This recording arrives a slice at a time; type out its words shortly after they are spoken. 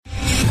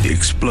The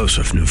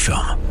explosive new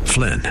film,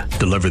 Flynn,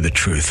 deliver the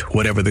truth,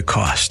 whatever the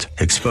cost,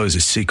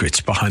 exposes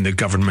secrets behind the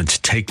government's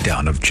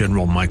takedown of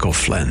General Michael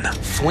Flynn.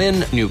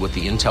 Flynn knew what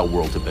the intel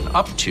world had been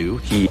up to.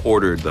 He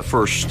ordered the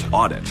first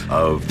audit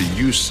of the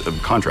use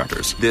of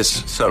contractors.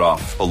 This set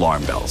off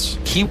alarm bells.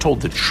 He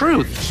told the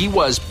truth. He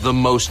was the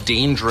most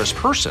dangerous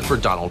person for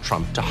Donald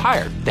Trump to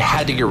hire. They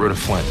had to get rid of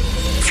Flynn.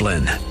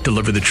 Flynn,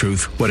 deliver the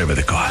truth, whatever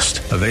the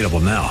cost. Available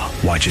now.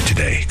 Watch it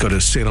today. Go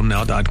to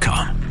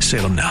salemnow.com.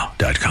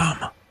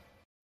 salemnow.com.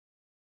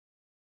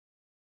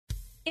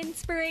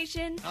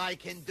 Inspiration. I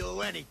can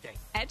do anything.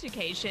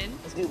 Education.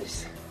 Let's do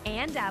this.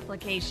 And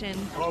application.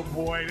 Oh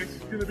boy, this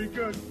is gonna be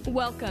good.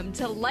 Welcome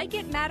to Like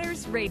It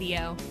Matters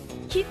Radio.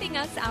 Keeping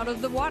us out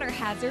of the water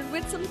hazard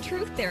with some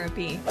truth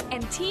therapy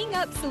and teeing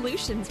up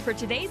solutions for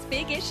today's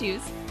big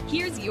issues.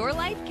 Here's your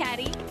life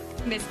caddy,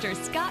 Mr.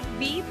 Scott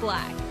V.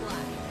 Black.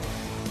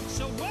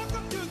 So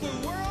welcome to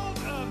the world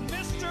of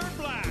Mr.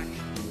 Black.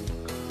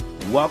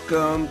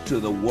 Welcome to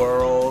the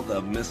world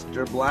of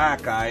Mr.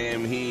 Black. I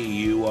am he,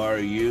 you are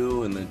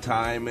you, and the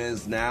time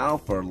is now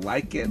for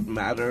Like It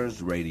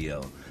Matters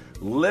Radio.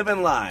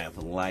 Living life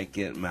like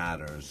it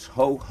matters.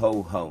 Ho,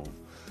 ho, ho.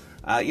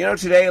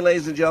 Today,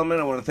 ladies and gentlemen,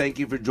 I want to thank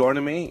you for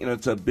joining me.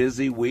 It's a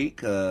busy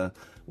week.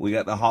 We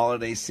got the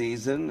holiday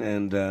season,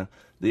 and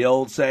the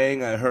old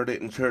saying, I heard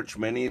it in church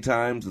many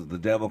times, if the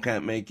devil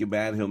can't make you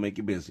bad, he'll make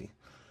you busy.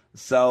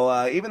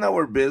 So even though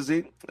we're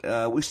busy,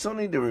 we still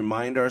need to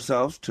remind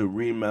ourselves to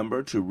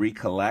remember, to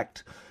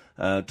recollect,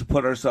 to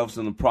put ourselves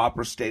in the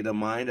proper state of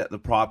mind at the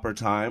proper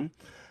time.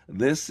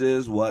 This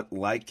is what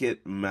Like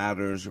It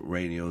Matters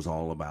Radio is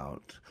all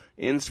about.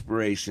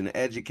 Inspiration,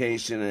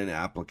 education, and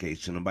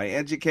application. And by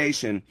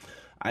education,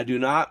 I do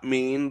not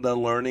mean the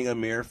learning of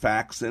mere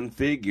facts and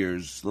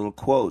figures, little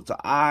quotes.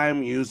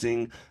 I'm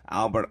using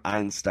Albert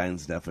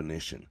Einstein's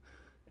definition.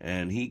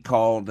 And he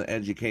called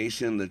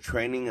education the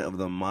training of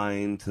the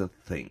mind to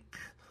think.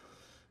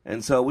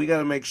 And so we got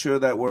to make sure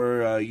that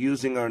we're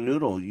using our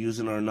noodle,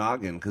 using our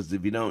noggin, because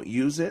if you don't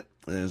use it,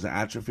 there's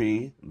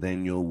atrophy,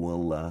 then you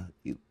will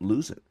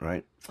lose it,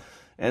 right?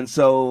 And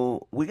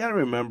so we got to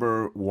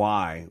remember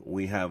why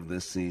we have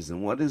this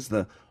season. What is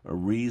the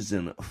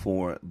reason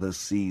for the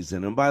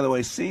season? And by the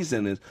way,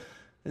 season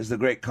is the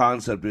great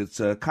concept. It's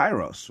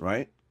kairos,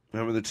 right?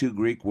 Remember the two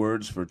Greek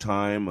words for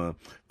time,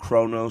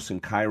 chronos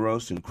and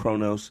kairos. And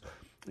chronos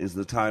is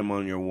the time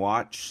on your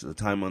watch, the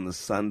time on the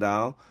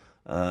sundial,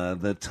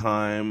 the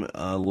time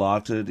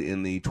allotted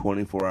in the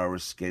 24-hour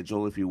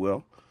schedule, if you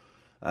will.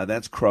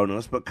 That's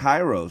chronos. But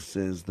kairos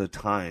is the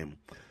time.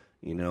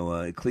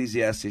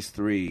 Ecclesiastes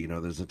 3,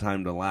 there's a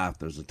time to laugh,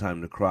 there's a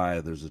time to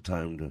cry, there's a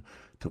time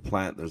to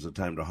plant, there's a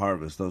time to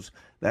harvest.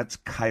 That's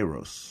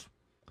kairos.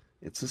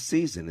 It's a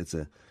season. It's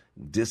a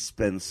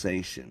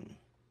dispensation.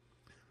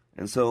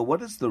 And so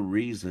what is the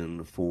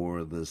reason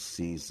for the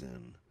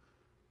season?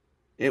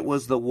 It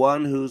was the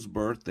one whose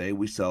birthday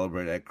we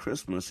celebrate at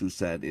Christmas who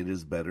said it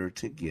is better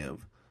to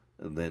give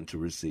than to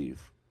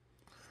receive.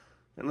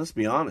 And let's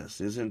be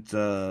honest, isn't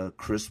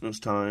Christmas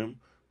time,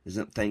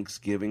 isn't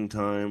Thanksgiving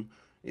time,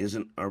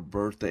 isn't our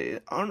birthday,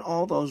 aren't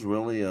all those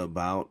really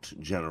about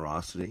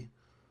generosity,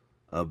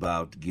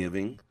 about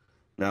giving?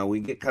 Now, we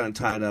get kind of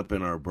tied up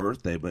in our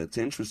birthday, but it's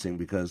interesting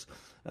because,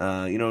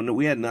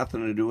 we had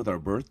nothing to do with our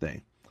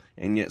birthday.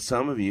 And yet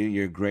some of you,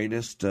 your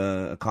greatest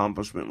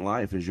accomplishment in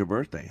life is your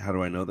birthday. How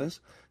do I know this?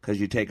 Because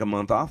you take a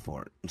month off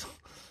for it.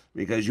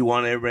 Because you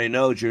want everybody to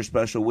know it's your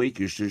special week,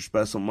 it's your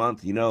special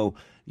month.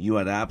 You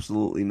had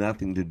absolutely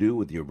nothing to do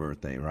with your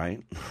birthday,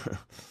 right?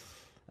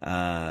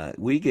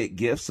 We get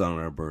gifts on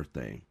our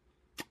birthday.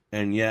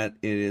 And yet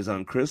it is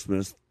on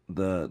Christmas,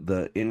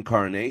 the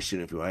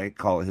incarnation, if you like, I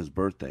call it his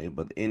birthday,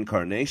 but the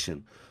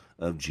incarnation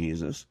of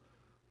Jesus.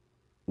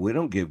 We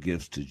don't give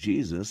gifts to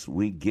Jesus,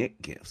 we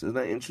get gifts. Isn't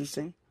that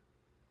interesting?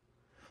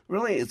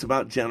 Really, it's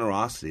about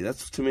generosity.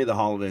 That's, to me, the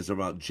holidays are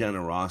about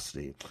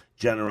generosity.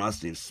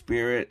 Generosity of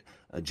spirit,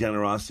 a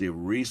generosity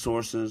of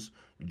resources,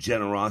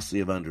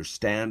 generosity of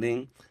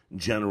understanding,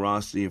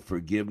 generosity of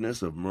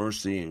forgiveness, of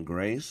mercy and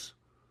grace.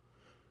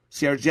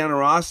 See, our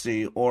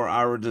generosity or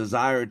our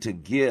desire to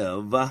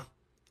give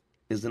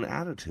is an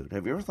attitude.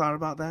 Have you ever thought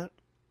about that?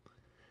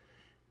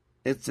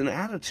 It's an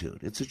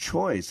attitude. It's a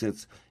choice.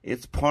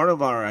 It's part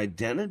of our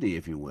identity,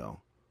 if you will.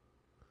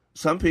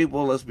 Some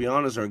people, let's be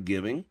honest, are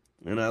giving,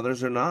 and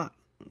others are not.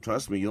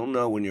 Trust me, you'll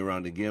know when you're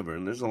around a giver,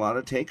 and there's a lot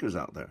of takers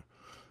out there.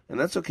 And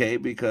that's okay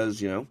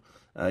because, you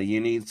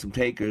need some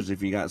takers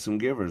if you got some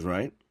givers,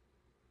 right?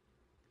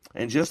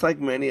 And just like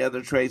many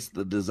other traits,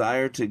 the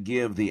desire to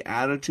give, the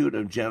attitude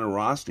of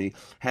generosity,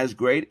 has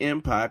great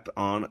impact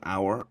on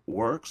our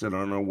works and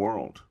on our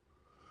world.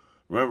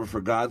 Remember,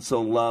 for God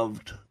so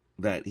loved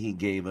that he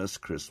gave us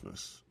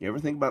Christmas. You ever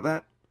think about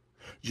that?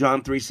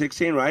 John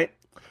 3:16, right?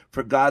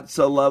 For God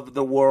so loved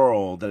the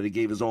world that he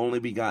gave his only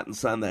begotten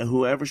Son, that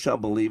whoever shall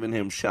believe in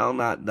him shall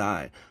not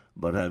die,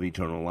 but have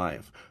eternal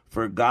life.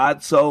 For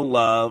God so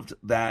loved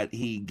that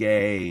he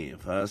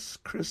gave us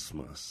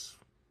Christmas.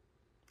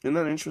 Isn't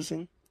that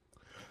interesting?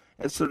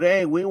 And so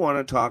today we want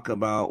to talk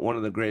about one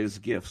of the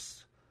greatest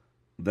gifts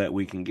that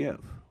we can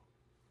give.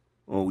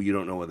 Oh, you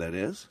don't know what that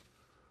is?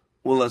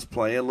 Well, let's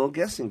play a little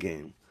guessing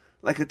game,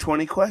 like a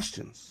 20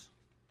 questions.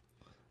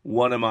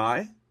 What am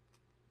I?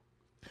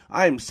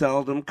 I am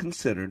seldom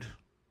considered,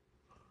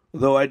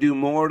 though I do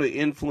more to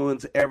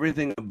influence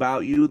everything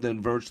about you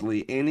than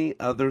virtually any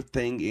other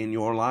thing in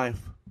your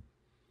life.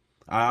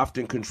 I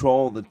often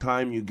control the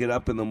time you get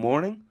up in the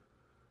morning,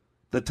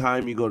 the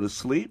time you go to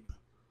sleep,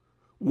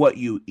 what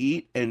you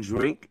eat and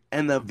drink,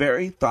 and the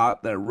very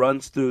thought that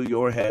runs through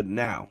your head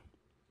now.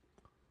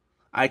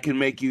 I can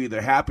make you either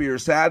happy or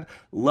sad,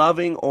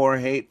 loving or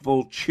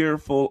hateful,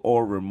 cheerful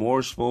or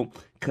remorseful,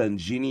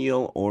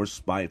 congenial or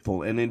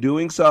spiteful, and in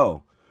doing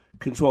so,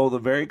 control the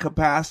very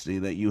capacity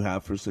that you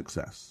have for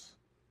success.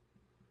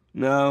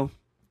 No,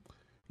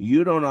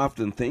 you don't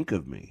often think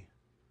of me,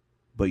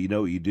 but you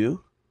know what you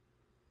do?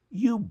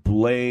 You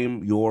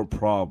blame your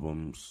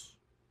problems.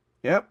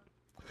 Yep.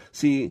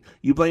 See,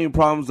 you blame your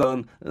problems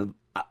on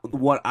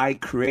what I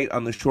create,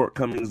 on the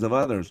shortcomings of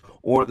others,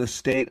 or the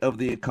state of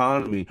the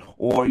economy,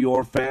 or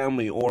your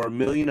family, or a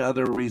million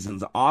other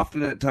reasons.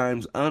 Often at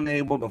times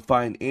unable to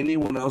find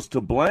anyone else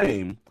to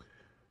blame,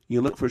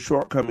 you look for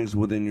shortcomings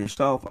within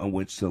yourself on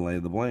which to lay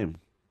the blame.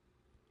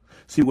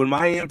 See, when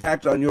my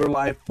impact on your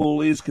life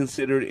fully is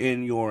considered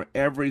in your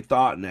every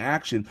thought and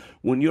action,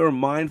 when you're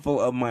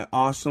mindful of my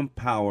awesome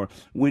power,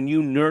 when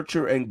you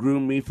nurture and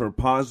groom me for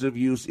positive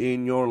use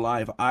in your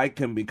life, I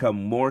can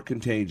become more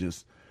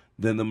contagious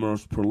than the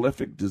most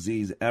prolific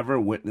disease ever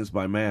witnessed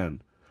by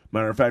man.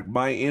 Matter of fact,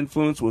 my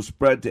influence will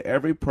spread to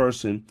every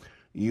person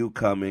you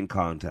come in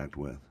contact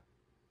with.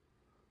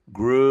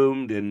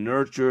 Groomed and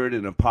nurtured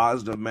in a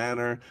positive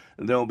manner,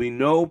 there will be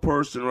no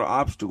person or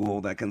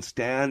obstacle that can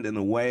stand in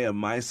the way of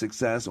my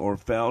success or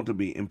fail to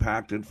be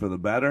impacted for the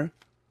better.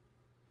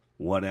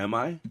 What am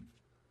I?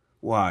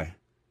 Why,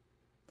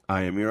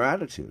 I am your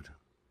attitude.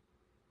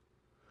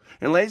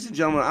 And ladies and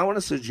gentlemen, I want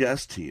to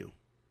suggest to you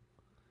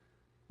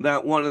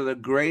that one of the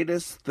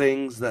greatest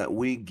things that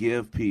we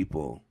give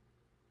people,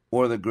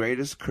 or the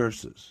greatest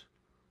curses,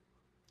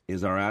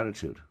 is our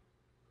attitude.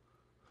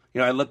 You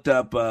know, I looked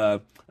up,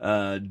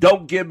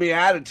 don't give me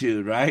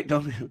attitude, right?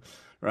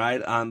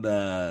 Right, on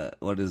the,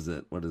 what is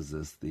it? What is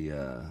this?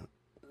 The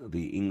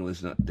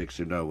English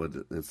dictionary.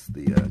 No, it's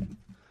the,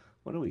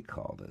 what do we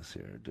call this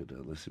here?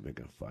 Let's see if I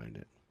can find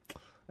it.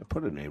 I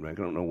put a name, I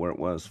don't know where it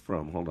was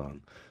from. Hold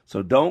on.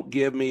 So don't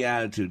give me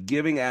attitude.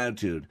 Giving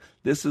attitude.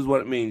 This is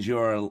what it means.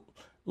 You're a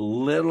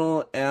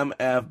little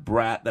MF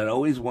brat that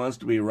always wants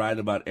to be right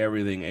about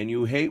everything, and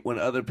you hate when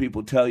other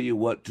people tell you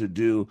what to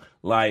do,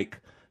 like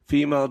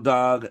female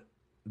dog,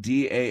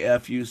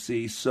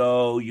 DAFUC,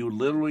 so you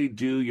literally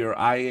do your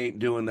I ain't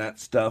doing that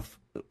stuff,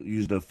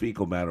 used a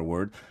fecal matter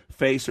word,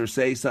 face or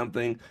say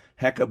something,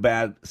 hecka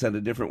bad, said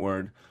a different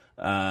word,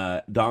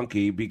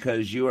 donkey,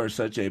 because you are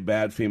such a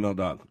bad female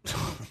dog.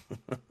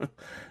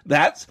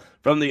 That's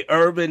from the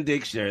Urban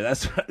Dictionary.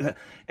 That's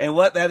and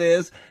what that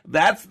is,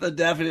 that's the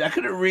definition. I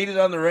couldn't read it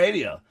on the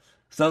radio.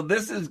 So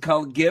this is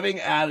called giving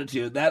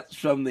attitude. That's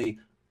from the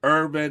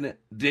Urban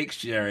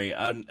Dictionary.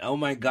 Oh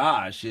my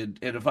gosh. And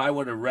if I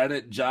would have read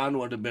it, John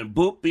would have been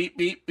boop, beep,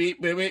 beep, beep,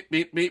 beep, beep,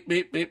 beep, beep,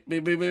 beep, beep,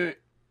 beep, beep, beep.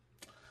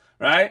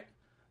 Right?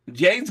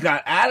 Jane's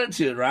got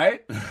attitude,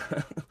 right?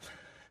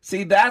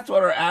 See, that's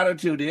what our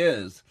attitude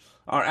is.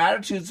 Our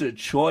attitude's a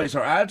choice.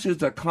 Our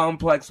attitude's a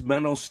complex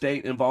mental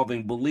state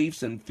involving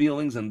beliefs and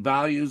feelings and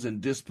values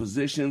and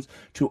dispositions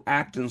to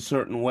act in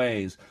certain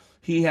ways.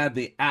 He had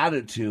the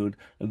attitude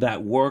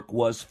that work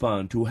was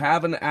fun. To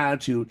have an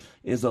attitude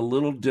is a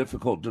little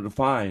difficult to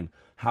define.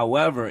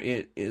 However,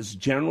 it is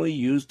generally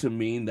used to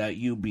mean that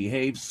you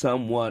behave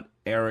somewhat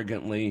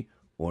arrogantly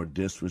or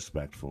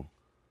disrespectful.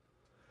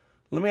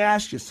 Let me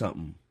ask you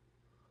something.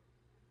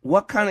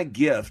 What kind of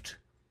gift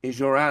is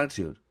your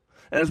attitude?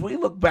 And as we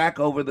look back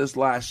over this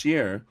last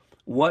year,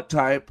 what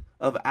type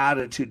of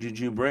attitude did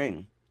you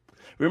bring?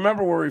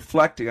 Remember, we're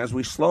reflecting as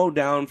we slow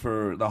down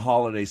for the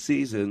holiday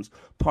seasons.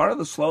 Part of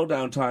the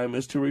slowdown time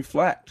is to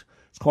reflect.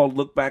 It's called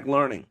look back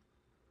learning,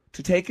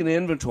 to take an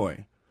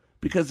inventory,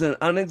 because an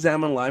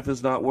unexamined life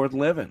is not worth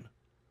living.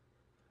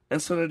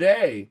 And so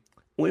today,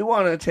 we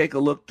want to take a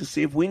look to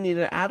see if we need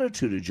an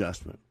attitude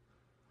adjustment.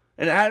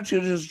 An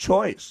attitude is a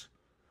choice.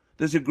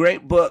 There's a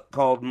great book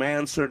called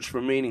Man's Search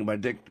for Meaning by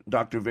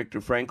Dr.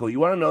 Viktor Frankl. You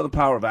want to know the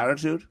power of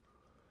attitude?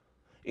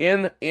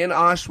 In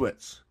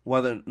Auschwitz,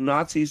 while the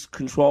Nazis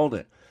controlled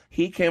it,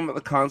 he came up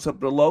with the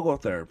concept of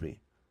logotherapy.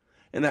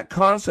 And that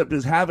concept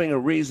is having a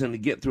reason to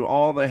get through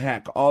all the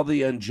heck, all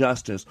the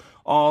injustice,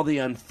 all the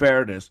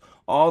unfairness,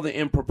 all the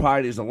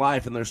improprieties of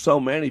life. And there's so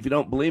many. If you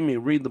don't believe me,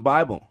 read the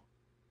Bible.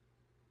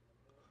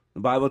 The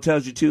Bible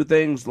tells you two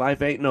things.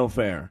 Life ain't no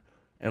fair,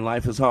 and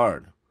life is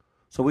hard.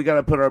 So we got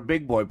to put our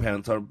big boy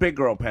pants on, our big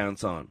girl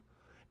pants on.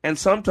 And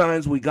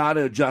sometimes we got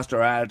to adjust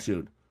our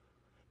attitude.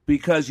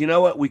 Because you know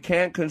what? We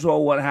can't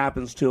control what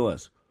happens to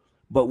us,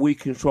 but we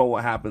control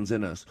what happens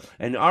in us.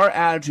 And our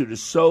attitude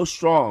is so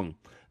strong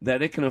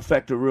that it can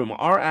affect a room.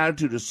 Our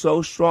attitude is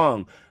so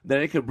strong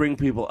that it can bring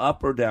people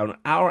up or down.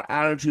 Our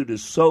attitude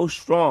is so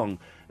strong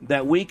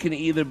that we can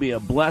either be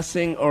a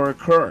blessing or a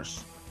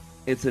curse.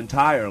 It's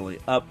entirely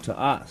up to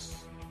us.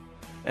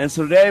 And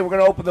so today we're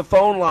going to open the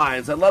phone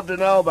lines. I'd love to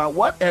know about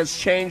what has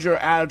changed your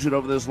attitude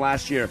over this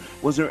last year.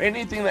 Was there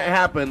anything that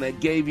happened that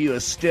gave you a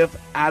stiff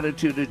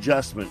attitude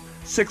adjustment?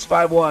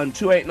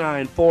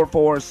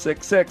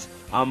 651-289-4466.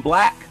 I'm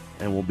Black,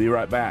 and we'll be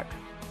right back.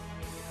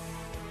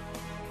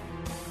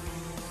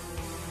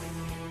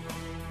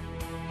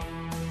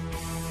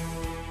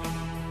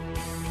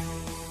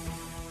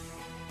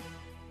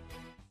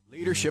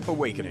 Leadership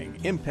Awakening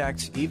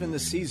impacts even the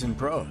seasoned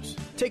pros.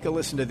 Take a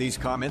listen to these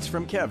comments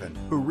from Kevin,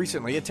 who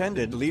recently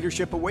attended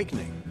Leadership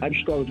Awakening. I've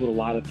struggled with a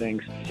lot of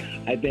things.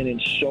 I've been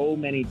in so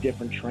many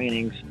different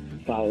trainings,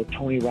 followed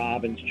Tony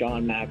Robbins,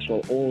 John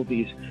Maxwell, all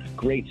these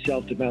great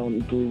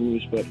self-development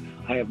gurus, but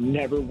I have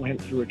never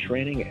went through a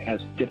training as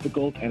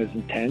difficult and as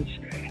intense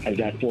as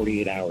that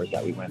 48 hours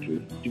that we went through.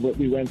 What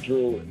we went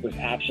through was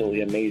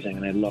absolutely amazing,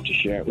 and I'd love to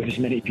share it with as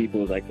many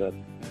people as I could.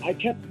 I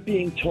kept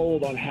being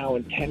told on how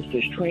intense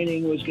this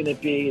training was going to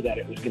be, that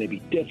it was going to be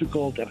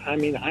difficult. And I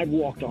mean, I've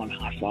walked on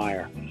hot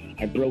fire.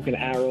 I've broken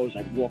arrows.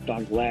 I've walked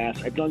on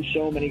glass. I've done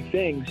so many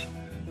things.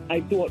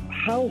 I thought,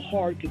 how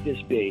hard could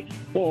this be?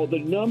 Well, the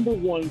number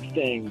one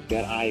thing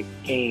that I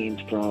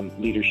gained from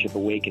Leadership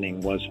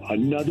Awakening was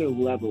another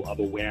level of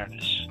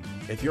awareness.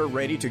 If you're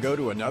ready to go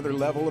to another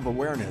level of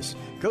awareness,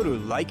 go to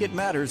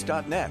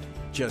likeitmatters.net.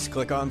 Just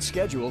click on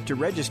schedule to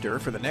register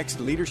for the next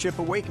Leadership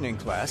Awakening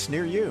class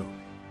near you.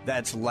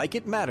 That's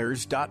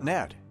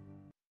likeitmatters.net.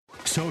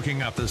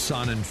 Soaking up the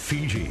sun in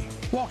Fiji,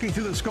 walking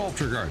through the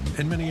Sculpture Garden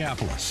in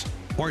Minneapolis,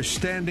 or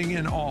standing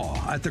in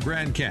awe at the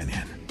Grand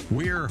Canyon.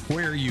 We're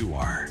where you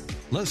are.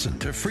 Listen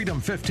to Freedom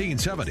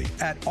 1570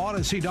 at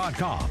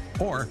Odyssey.com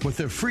or with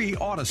the free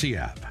Odyssey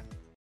app.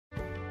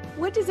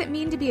 What does it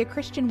mean to be a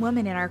Christian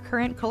woman in our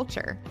current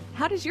culture?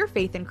 How does your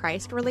faith in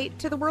Christ relate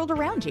to the world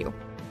around you?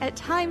 At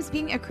times,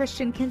 being a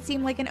Christian can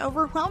seem like an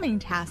overwhelming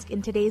task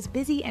in today's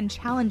busy and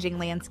challenging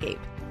landscape.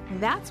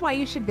 That's why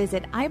you should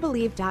visit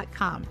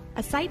IBelieve.com,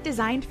 a site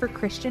designed for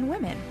Christian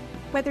women.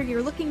 Whether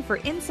you're looking for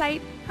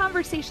insight,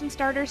 conversation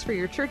starters for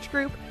your church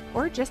group,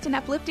 or just an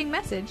uplifting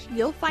message,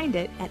 you'll find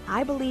it at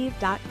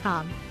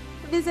IBelieve.com.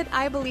 Visit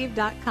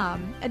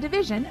IBelieve.com, a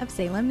division of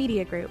Salem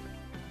Media Group.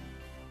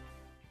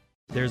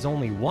 There's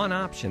only one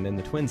option in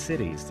the Twin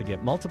Cities to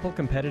get multiple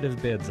competitive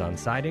bids on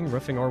siding,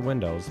 roofing, or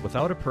windows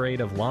without a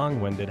parade of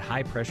long-winded,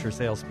 high-pressure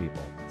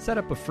salespeople. Set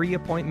up a free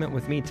appointment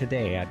with me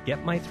today at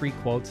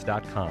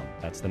getmy3quotes.com.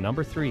 That's the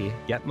number 3,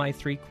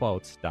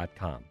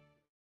 getmy3quotes.com.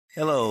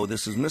 Hello,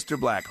 this is Mr.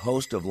 Black,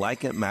 host of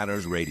Like It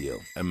Matters Radio,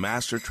 a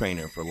master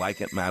trainer for Like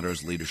It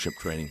Matters leadership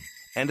training.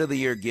 End of the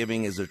year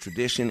giving is a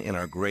tradition in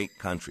our great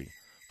country.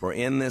 For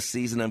in this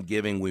season of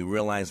giving, we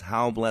realize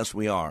how blessed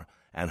we are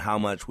and how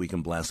much we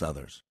can bless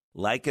others.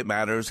 Like It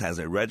Matters has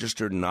a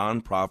registered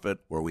nonprofit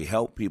where we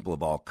help people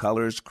of all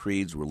colors,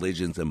 creeds,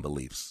 religions, and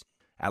beliefs.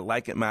 At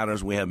Like It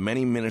Matters, we have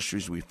many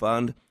ministries we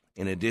fund.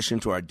 In addition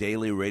to our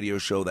daily radio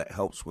show that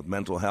helps with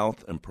mental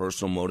health and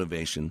personal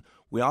motivation,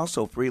 we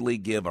also freely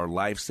give our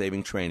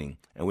life-saving training,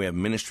 and we have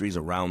ministries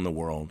around the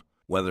world.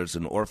 Whether it's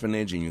an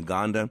orphanage in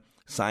Uganda,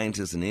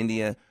 scientists in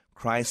India,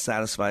 Christ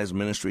Satisfies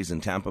Ministries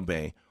in Tampa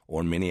Bay,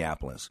 or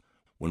Minneapolis.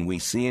 When we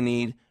see a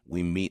need,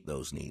 we meet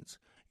those needs.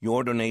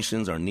 Your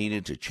donations are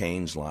needed to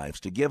change lives,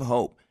 to give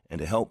hope, and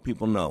to help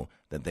people know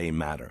that they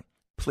matter.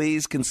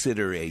 Please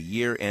consider a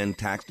year-end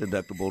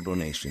tax-deductible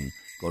donation.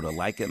 Go to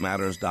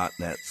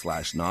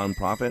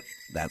likeitmatters.net/nonprofit.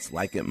 That's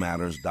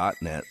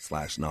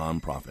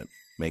likeitmatters.net/nonprofit.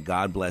 May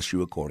God bless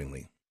you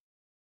accordingly.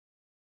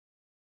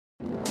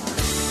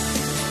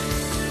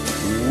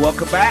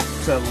 Welcome back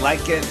to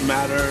Like It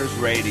Matters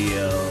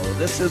Radio.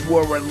 This is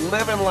where we're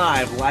living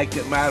live like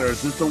it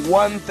matters. It's the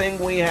one thing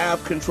we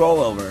have control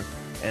over,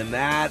 and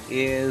that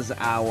is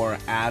our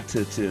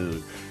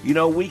attitude. You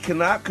know, we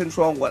cannot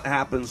control what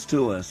happens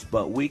to us,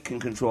 but we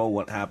can control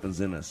what happens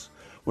in us.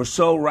 We're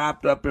so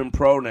wrapped up in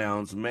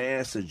pronouns. May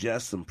I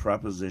suggest some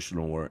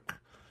prepositional work?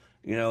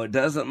 You know, it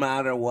doesn't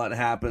matter what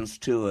happens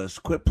to us.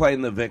 Quit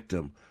playing the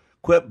victim.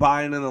 Quit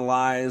buying in the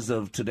lies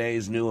of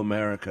today's new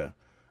America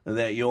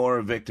that you're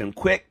a victim.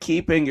 Quit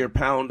keeping your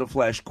pound of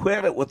flesh.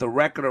 Quit it with a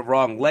record of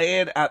wrong. Lay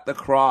it at the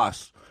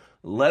cross.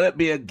 Let it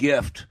be a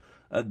gift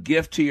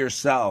to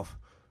yourself.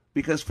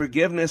 Because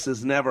forgiveness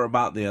is never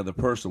about the other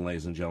person,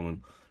 ladies and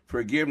gentlemen.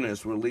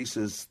 Forgiveness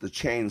releases the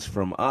chains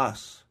from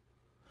us.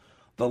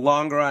 The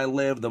longer I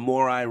live, the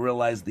more I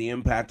realize the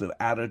impact of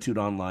attitude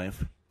on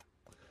life.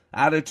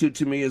 Attitude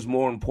to me is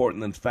more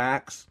important than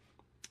facts.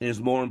 It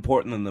is more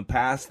important than the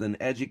past, than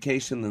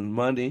education, than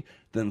money,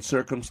 than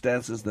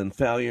circumstances, than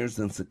failures,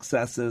 than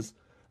successes,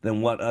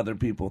 than what other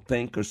people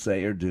think or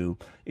say or do.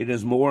 It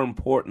is more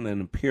important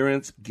than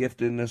appearance,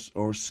 giftedness,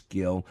 or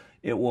skill.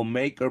 It will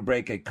make or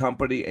break a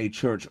company, a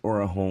church, or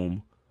a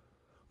home.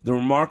 The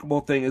remarkable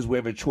thing is we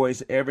have a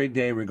choice every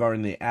day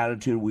regarding the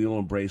attitude we will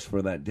embrace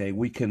for that day.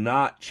 We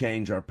cannot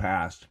change our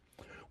past.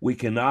 We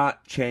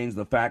cannot change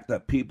the fact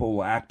that people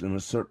will act in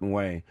a certain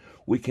way.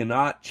 We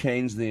cannot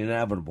change the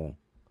inevitable.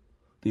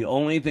 The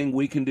only thing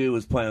we can do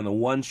is play on the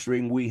one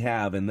string we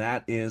have, and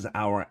that is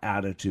our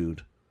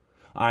attitude.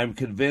 I'm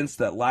convinced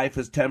that life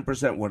is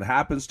 10% what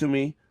happens to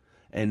me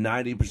and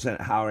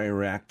 90% how I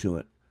react to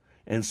it.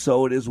 And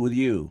so it is with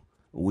you.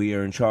 We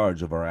are in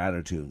charge of our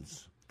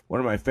attitudes. One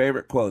of my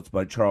favorite quotes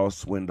by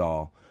Charles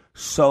Swindoll.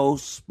 So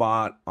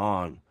spot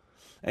on.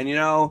 And, you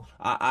know,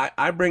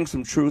 I bring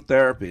some truth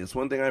therapy. It's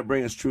one thing I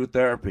bring is truth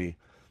therapy.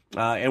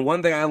 And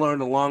one thing I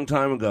learned a long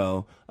time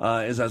ago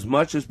is as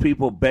much as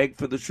people beg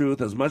for the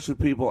truth, as much as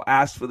people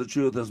ask for the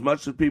truth, as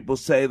much as people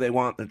say they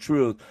want the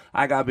truth,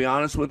 I got to be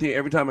honest with you,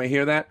 every time I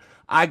hear that,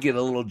 I get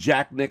a little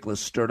Jack Nicklaus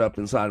stirred up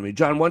inside of me.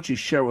 John, why don't you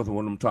share with them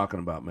what I'm talking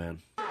about,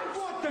 man? I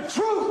want the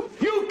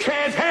truth. You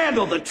can't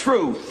handle the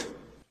truth.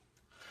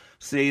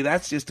 See,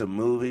 that's just a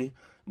movie,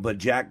 but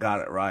Jack got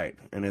it right.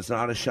 And it's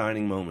not a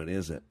shining moment,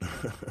 is it?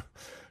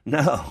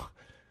 No,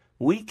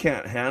 we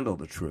can't handle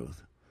the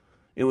truth.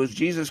 It was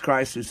Jesus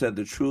Christ who said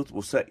the truth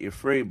will set you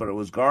free, but it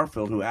was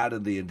Garfield who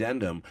added the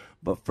addendum,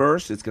 but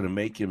first it's going to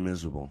make you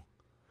miserable.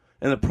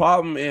 And the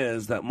problem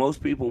is that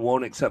most people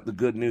won't accept the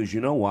good news.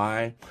 You know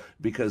why?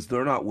 Because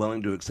they're not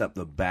willing to accept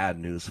the bad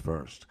news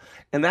first.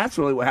 And that's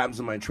really what happens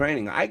in my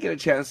training. I get a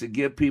chance to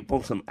give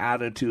people some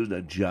attitude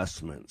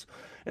adjustments.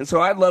 And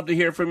so I'd love to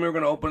hear from you. We're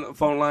going to open up the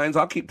phone lines.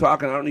 I'll keep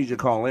talking. I don't need you to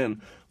call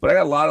in. But I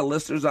got a lot of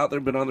listeners out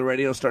there, been on the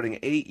radio starting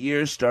 8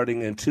 years,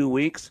 starting in 2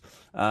 weeks.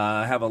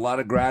 I have a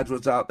lot of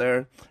graduates out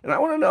there. And I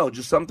want to know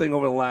just something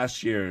over the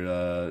last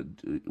year.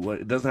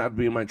 It doesn't have to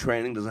be in my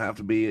training. Doesn't have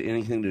to be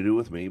anything to do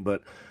with me.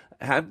 But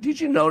did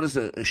you notice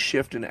a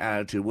shift in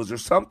attitude? Was there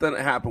something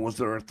that happened? Was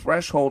there a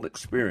threshold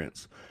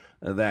experience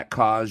that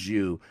caused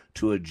you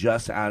to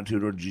adjust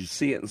attitude, or did you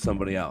see it in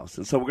somebody else?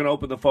 And so we're going to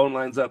open the phone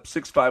lines up,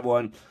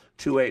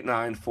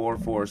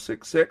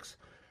 651-289-4466.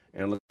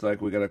 And it looks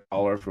like we got a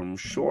caller from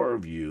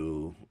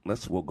Shoreview.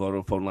 We'll go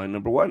to phone line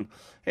number 1.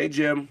 Hey,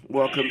 Jim.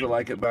 Welcome to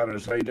Like It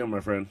Matters. How you doing,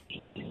 my friend?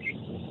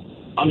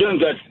 I'm doing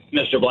good,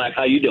 Mr. Black.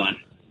 How you doing?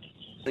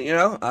 You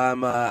know,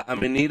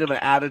 I'm in need of an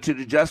attitude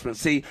adjustment.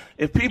 See,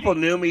 if people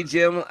knew me,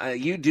 Jim,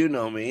 you do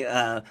know me.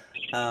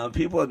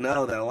 People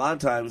know that a lot of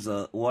times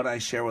what I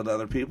share with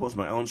other people is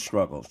my own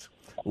struggles.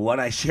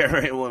 What I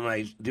share when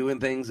I'm doing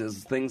things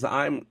is things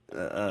I'm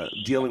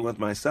dealing with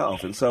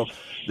myself. And so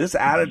this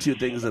attitude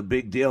thing is a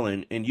big deal.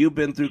 And you've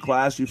been through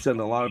class. You've sent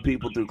a lot of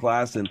people through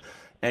class. And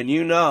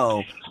you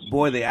know,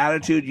 boy, the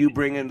attitude you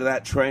bring into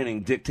that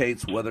training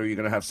dictates whether you're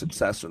going to have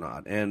success or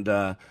not.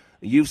 And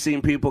you've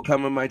seen people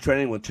come in my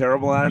training with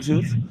terrible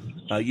attitudes.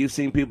 You've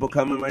seen people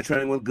come in my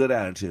training with good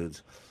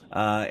attitudes.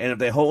 And if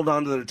they hold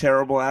on to their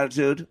terrible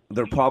attitude,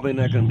 they're probably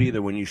not going to be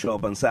there when you show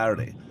up on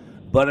Saturday.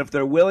 But if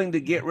they're willing to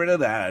get rid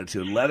of that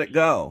attitude, let it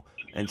go,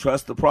 and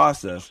trust the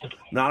process,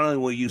 not only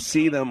will you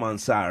see them on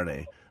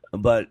Saturday,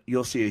 but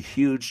you'll see a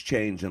huge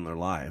change in their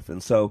life.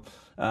 And so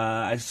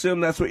I assume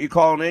that's what you're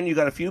calling in. You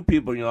got a few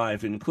people in your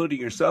life, including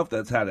yourself,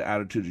 that's had an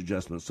attitude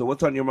adjustment. So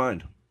what's on your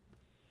mind?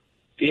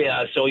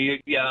 Yeah, so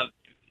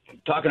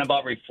talking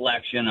about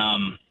reflection,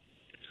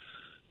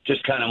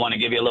 just kind of want to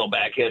give you a little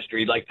back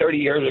history. Like 30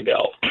 years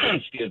ago,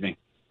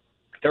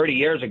 30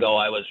 years ago,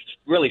 I was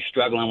really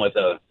struggling with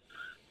a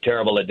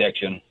terrible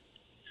addiction,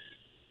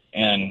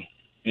 and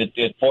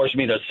it forced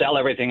me to sell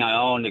everything I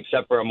owned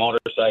except for a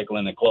motorcycle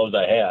and the clothes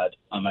I had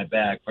on my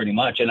back, pretty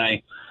much. And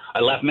I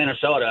left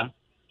Minnesota,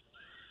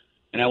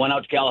 and I went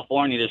out to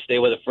California to stay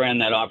with a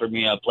friend that offered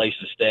me a place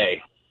to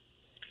stay.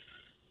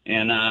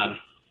 And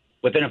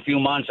within a few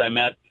months, I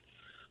met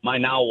my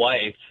now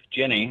wife,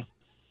 Ginny,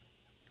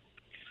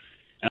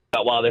 and I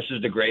thought, wow, this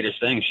is the greatest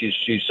thing.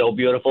 She's so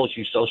beautiful,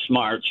 she's so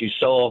smart, she's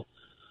so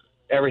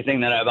everything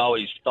that I've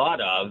always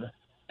thought of.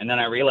 And then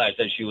I realized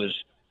that she was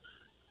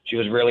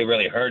really,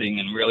 really hurting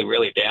and really,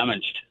 really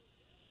damaged.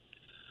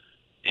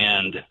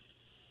 And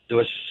there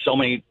was so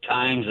many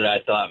times that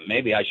I thought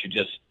maybe I should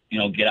just,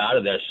 get out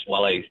of this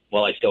while I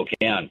still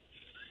can.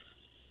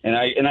 And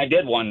I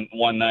did one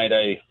night.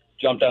 I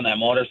jumped on that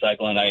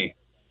motorcycle and I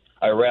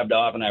revved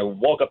off and I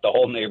woke up the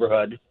whole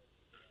neighborhood.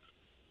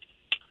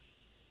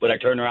 But I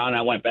turned around and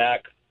I went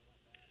back,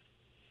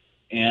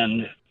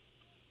 and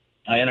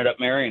I ended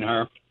up marrying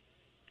her.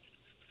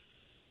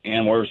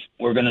 And we're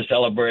going to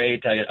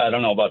celebrate. I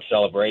don't know about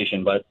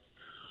celebration, but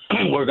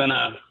we're going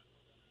to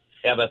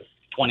have a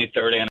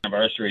 23rd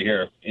anniversary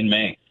here in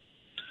May.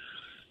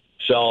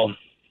 So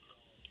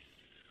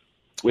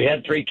we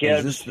had 3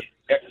 kids.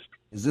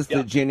 Is this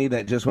the Ginny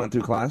that just went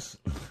through class?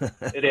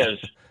 It is.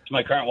 It's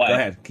my current wife. Go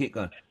ahead. Keep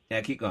going.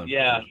 Yeah, keep going.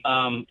 Yeah.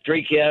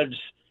 3 kids,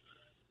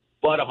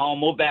 bought a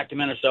home, moved back to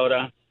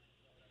Minnesota.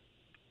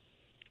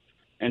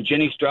 And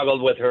Ginny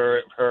struggled with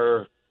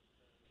her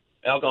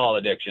alcohol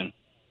addiction.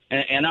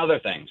 And other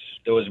things.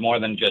 There was more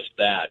than just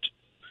that.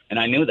 And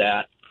I knew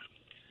that.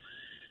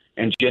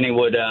 And Ginny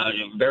would,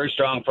 very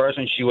strong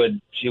person, she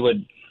would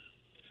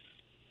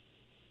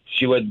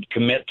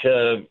commit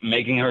to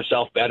making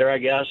herself better, I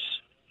guess.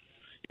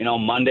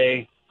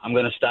 Monday, I'm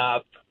going to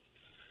stop.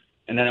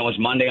 And then it was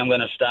Monday, I'm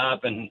going to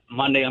stop. And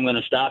Monday, I'm going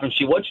to stop. And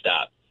she would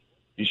stop.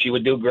 And she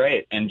would do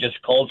great. And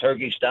just cold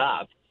turkey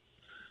stop.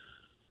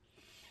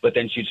 But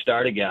then she'd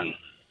start again.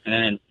 And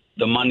then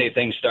the Monday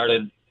thing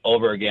started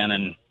over again.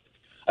 And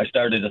I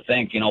started to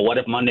think, what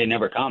if Monday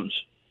never comes?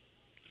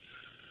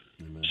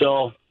 Amen.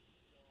 So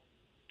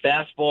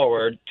fast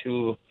forward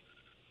to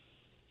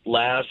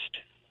last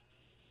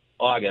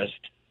August,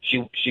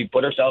 she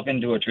put herself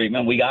into a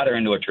treatment. We got her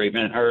into a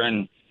treatment,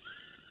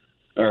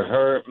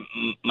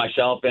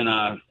 myself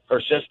and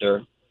her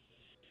sister,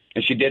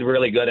 and she did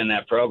really good in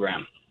that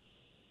program.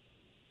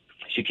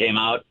 She came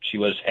out. She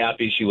was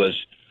happy. She was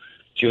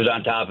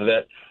on top of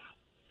it.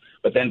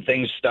 But then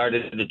things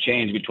started to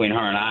change between her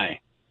and I.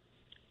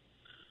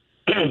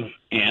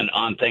 And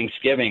on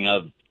Thanksgiving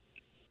of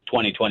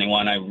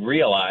 2021, I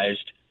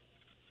realized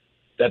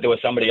that there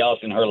was somebody else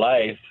in her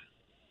life,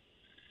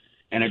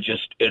 and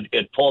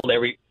it pulled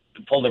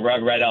the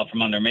rug right out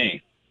from under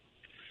me.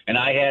 And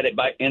I had it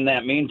in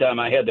that meantime,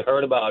 I had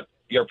heard about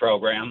your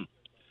program,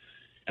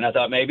 and I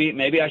thought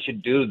maybe I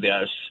should do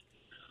this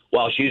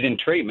while she's in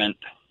treatment,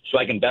 so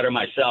I can better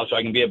myself, so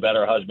I can be a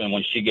better husband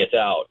when she gets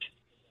out.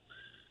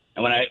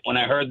 And when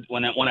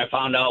I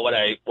found out what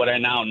I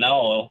now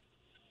know,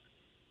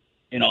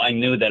 I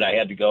knew that I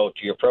had to go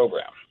to your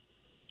program.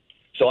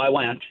 So I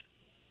went,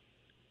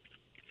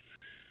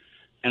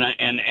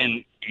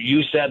 and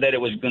you said that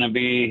it was going to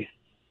be,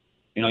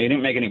 you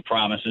didn't make any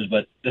promises,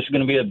 but this is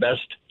going to be the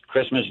best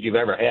Christmas you've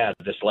ever had,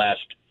 this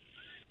last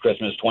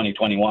Christmas,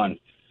 2021.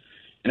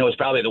 And it was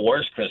probably the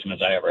worst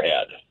Christmas I ever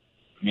had.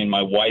 I mean,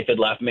 my wife had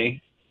left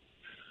me.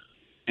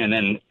 And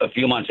then a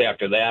few months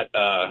after that,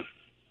 I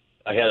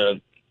had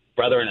a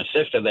brother and a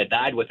sister that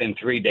died within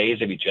 3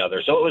 days of each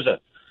other. So it was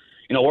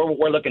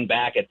we're looking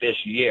back at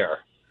this year,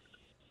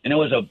 and it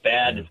was a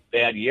bad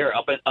year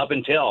up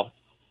until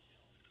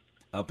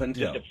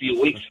just a few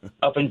weeks,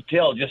 up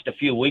until just a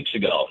few weeks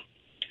ago.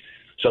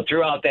 So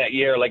throughout that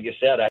year, like you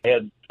said, I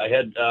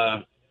had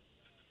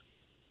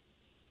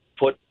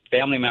put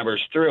family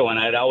members through, and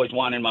I'd always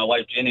wanted my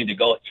wife Ginny to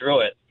go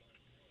through it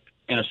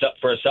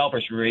for a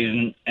selfish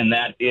reason, and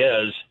that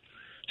is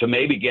to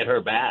maybe get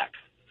her back,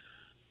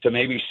 to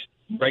maybe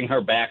bring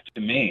her back to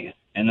me.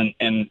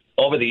 And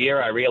over the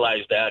year, I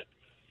realized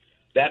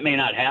that may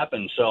not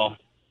happen. So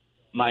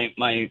my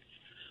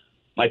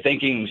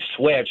thinking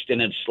switched,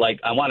 and it's like,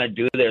 I want to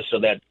do this so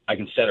that I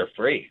can set her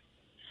free.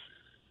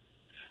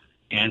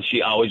 And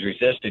she always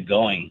resisted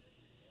going.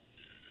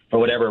 For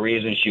whatever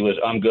reason, she was,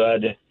 I'm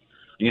good.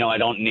 I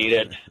don't need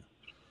it.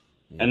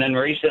 And then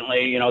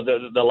recently,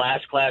 the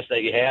last class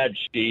that you had,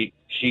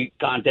 she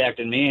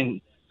contacted me,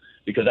 and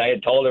because I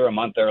had told her a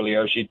month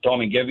earlier, she told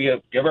me, give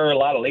her a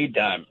lot of lead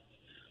time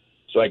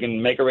so I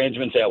can make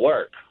arrangements at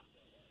work.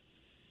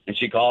 And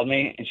she called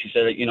me and she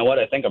said, you know what,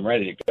 I think I'm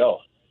ready to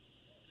go.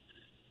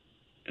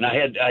 And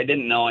I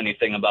didn't know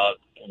anything about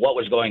what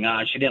was going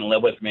on. She didn't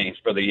live with me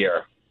for the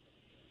year.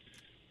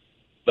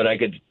 But I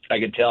could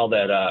tell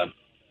that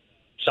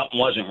something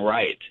wasn't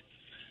right.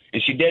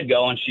 And she did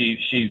go, and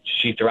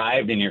she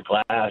thrived in your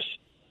class.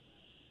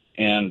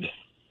 And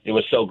it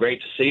was so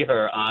great to see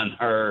her on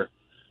her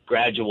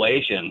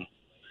graduation.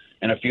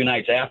 And a few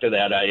nights after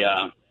that,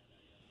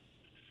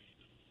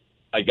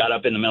 I got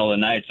up in the middle of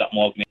the night, something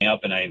woke me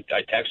up, and I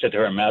texted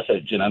her a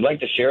message. And I'd like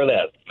to share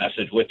that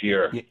message with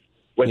your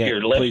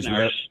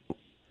listeners.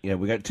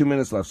 We got 2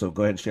 minutes left, so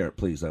go ahead and share it,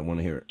 please. I want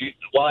to hear it.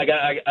 Well, I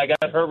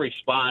got her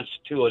response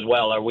too as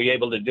well. Are we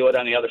able to do it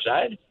on the other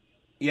side?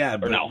 Yeah,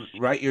 but no?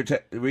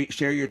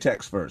 Share your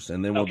text first,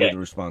 and then we'll do the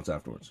response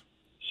afterwards.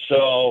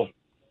 So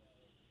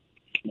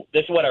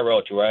this is what I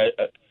wrote to her.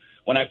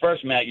 When I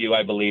first met you,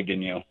 I believed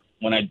in you.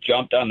 When I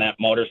jumped on that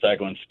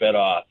motorcycle and sped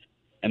off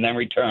and then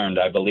returned,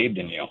 I believed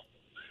in you.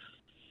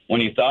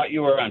 When you thought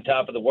you were on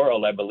top of the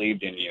world, I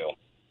believed in you.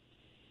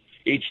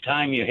 Each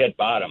time you hit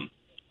bottom,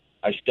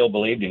 I still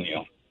believed in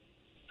you.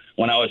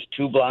 When I was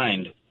too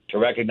blind to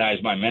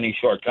recognize my many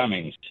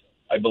shortcomings,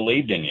 I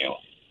believed in you.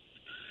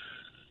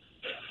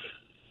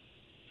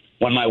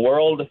 When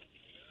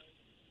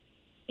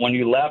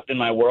you left and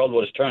my world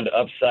was turned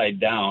upside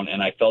down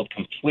and I felt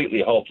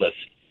completely hopeless,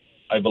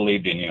 I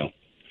believed in you.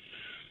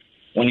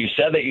 When you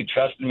said that you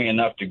trusted me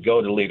enough to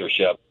go to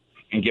leadership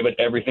and give it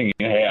everything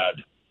you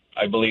had,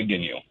 I believed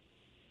in you.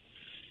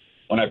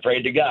 When I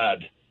prayed to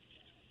God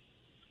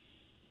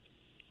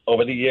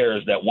over the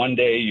years that one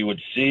day you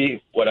would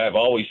see what I've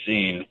always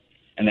seen,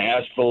 and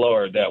asked the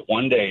Lord that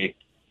one day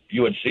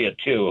you would see it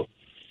too,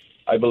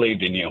 I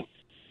believed in you.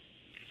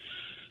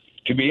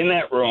 To be in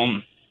that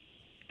room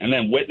and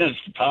then witness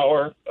the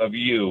power of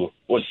you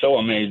was so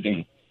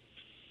amazing.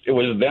 It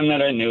was then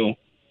that I knew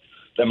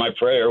that my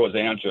prayer was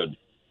answered.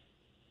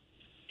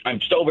 I'm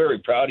so very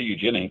proud of you,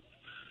 Ginny,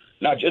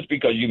 not just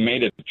because you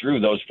made it through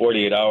those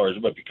 48 hours,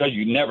 but because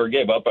you never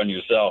gave up on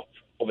yourself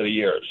over the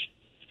years.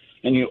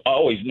 And you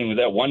always knew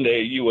that one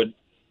day you would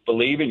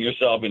believe in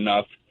yourself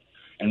enough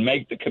and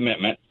make the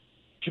commitment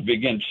to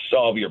begin to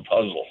solve your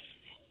puzzle.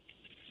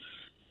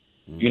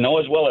 You know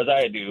as well as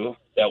I do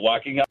that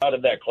walking out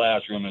of that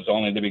classroom is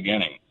only the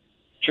beginning.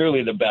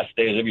 Truly the best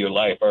days of your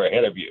life are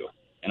ahead of you,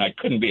 and I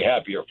couldn't be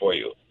happier for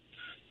you.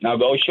 Now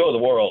go show the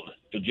world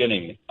to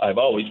Ginny I've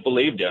always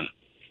believed in.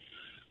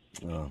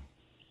 Oh,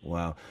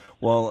 Wow.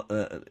 Well,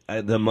 the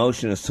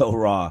emotion is so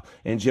raw.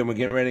 And, Jim, we're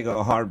getting ready to go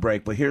a hard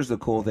break. But here's the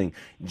cool thing.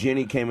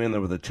 Ginny came in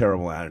there with a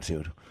terrible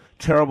attitude.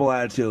 Terrible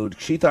attitude.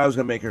 She thought I was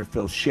going to make her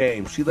feel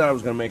shame. She thought I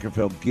was going to make her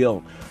feel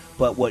guilt.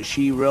 But what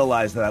she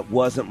realized, that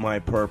wasn't my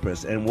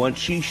purpose. And once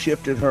she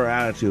shifted her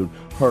attitude,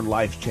 her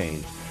life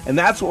changed. And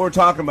that's what we're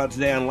talking about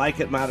today on Like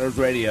It Matters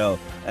Radio,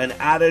 an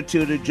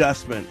attitude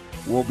adjustment.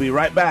 We'll be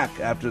right back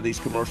after these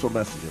commercial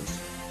messages.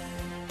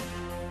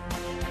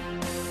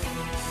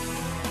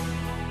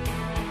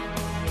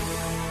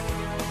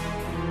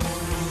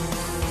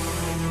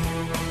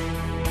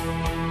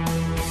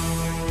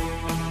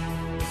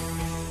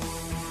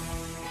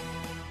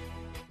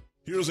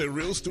 Here's a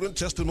real student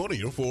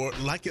testimonial for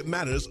Like It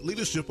Matters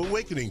Leadership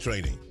Awakening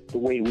Training. The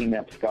way we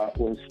met Scott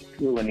was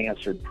through an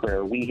answered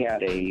prayer. We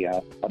had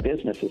a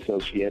business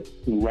associate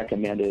who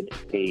recommended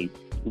a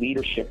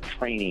leadership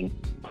training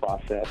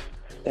process.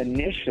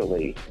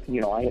 Initially,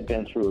 I had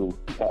been through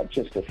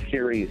just a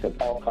series of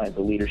all kinds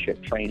of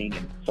leadership training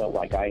and felt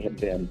like I had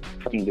been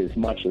trained as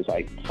much as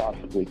I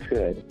possibly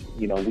could.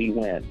 We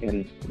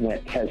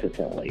went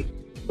hesitantly.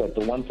 But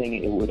the one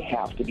thing, it would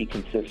have to be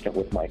consistent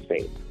with my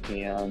faith.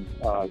 And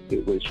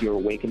it was your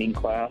awakening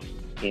class.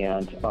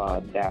 And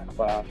that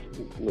class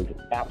was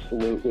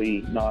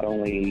absolutely not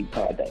only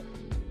the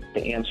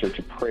answer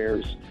to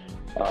prayers,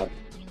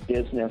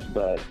 business,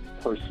 but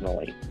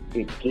personally.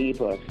 It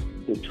gave us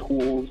the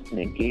tools and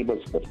it gave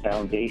us the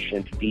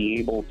foundation to be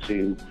able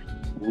to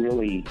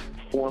really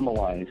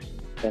formalize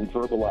and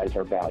verbalize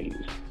our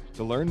values.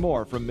 To learn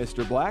more from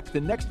Mr. Black,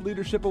 the next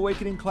Leadership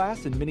Awakening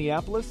class in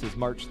Minneapolis is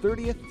March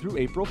 30th through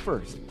April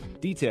 1st.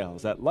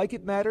 Details at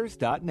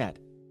likeitmatters.net.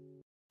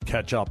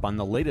 Catch up on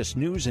the latest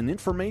news and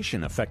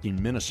information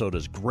affecting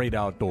Minnesota's great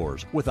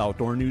outdoors with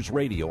Outdoor News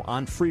Radio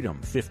on Freedom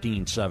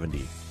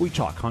 1570. We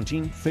talk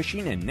hunting,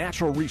 fishing, and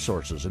natural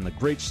resources in the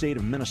great state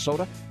of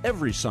Minnesota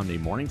every Sunday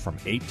morning from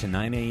 8 to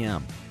 9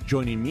 a.m.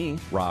 Joining me,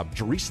 Rob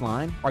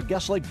Drieslein, our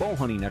guests like bow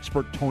hunting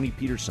expert Tony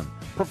Peterson,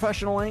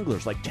 professional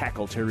anglers like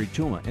Tackle Terry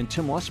Tuma and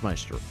Tim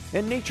Lesmeister,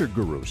 and nature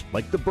gurus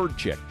like the Bird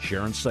Chick,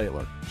 Sharon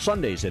Saylor.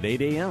 Sundays at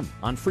 8 a.m.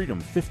 on Freedom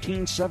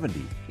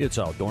 1570. It's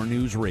Outdoor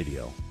News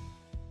Radio.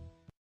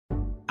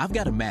 I've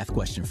got a math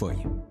question for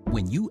you.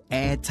 When you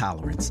add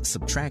tolerance,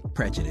 subtract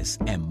prejudice,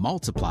 and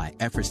multiply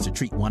efforts to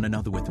treat one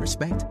another with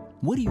respect,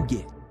 what do you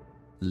get?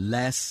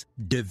 Less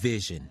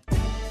division.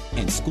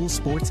 And school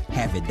sports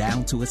have it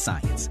down to a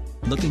science.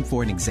 Looking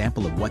for an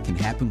example of what can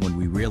happen when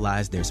we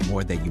realize there's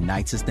more that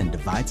unites us than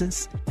divides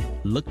us?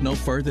 Look no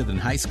further than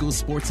high school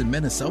sports in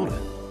Minnesota.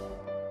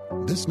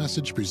 This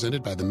message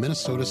presented by the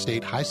Minnesota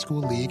State High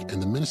School League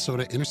and the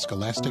Minnesota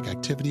Interscholastic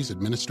Activities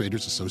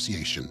Administrators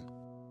Association.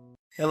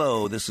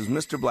 Hello, this is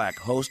Mr. Black,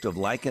 host of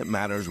Like It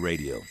Matters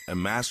Radio, a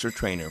master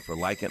trainer for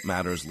Like It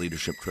Matters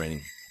leadership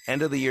training.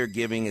 End of the year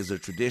giving is a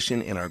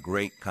tradition in our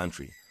great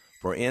country.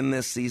 For in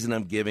this season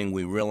of giving,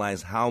 we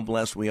realize how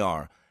blessed we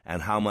are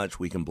and how much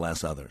we can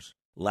bless others.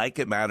 Like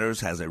It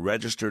Matters has a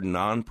registered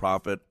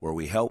nonprofit where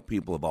we help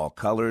people of all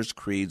colors,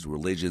 creeds,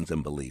 religions,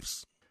 and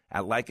beliefs.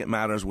 At Like It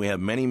Matters, we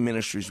have many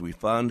ministries we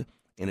fund.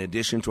 In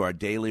addition to our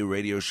daily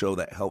radio show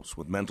that helps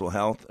with mental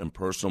health and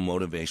personal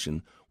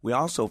motivation, we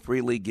also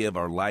freely give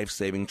our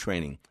life-saving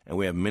training, and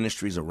we have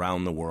ministries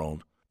around the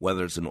world.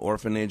 Whether it's an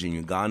orphanage in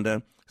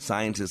Uganda,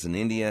 scientists in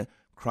India,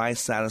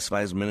 Christ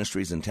Satisfies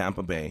Ministries in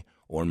Tampa Bay,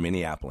 or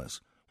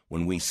Minneapolis.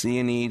 When we see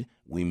a need,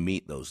 we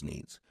meet those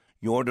needs.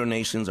 Your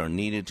donations are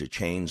needed to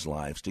change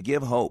lives, to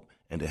give hope,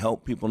 and to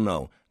help people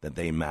know that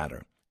they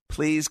matter.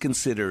 Please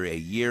consider a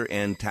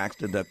year-end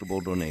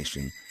tax-deductible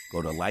donation.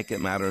 Go to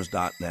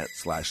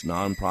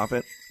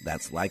likeitmatters.net/nonprofit.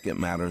 That's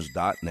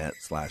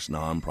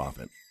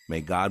likeitmatters.net/nonprofit. May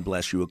God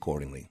bless you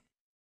accordingly.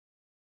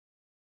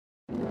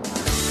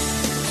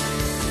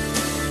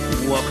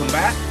 Welcome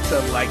back to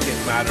Like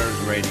It Matters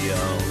Radio.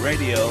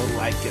 Radio,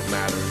 like it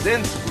matters.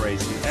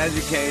 Inspiration,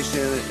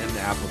 education, and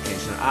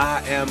application.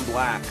 I am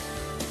Black.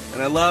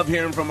 And I love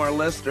hearing from our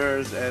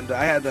listeners. And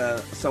I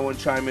had someone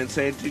chime in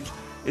saying,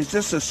 it's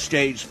just a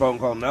staged phone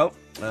call. Nope.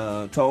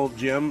 Told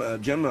Jim.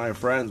 Jim and I are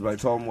friends, but I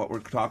told him what we're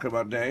talking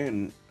about today.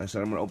 And I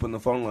said, I'm going to open the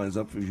phone lines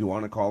up. If you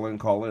want to call in,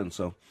 call in.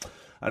 So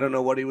I don't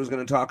know what he was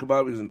going to talk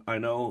about because I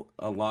know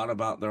a lot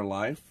about their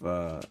life,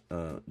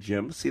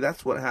 Jim. See,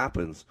 that's what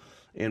happens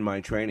in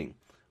my training.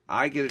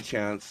 I get a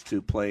chance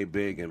to play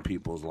big in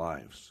people's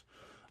lives.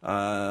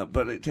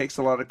 But it takes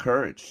a lot of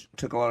courage. It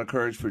took a lot of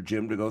courage for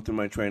Jim to go through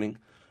my training.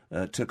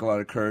 It took a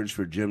lot of courage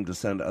for Jim to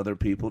send other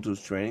people to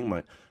his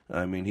training.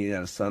 He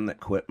had a son that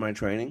quit my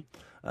training.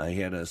 He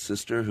had a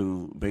sister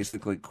who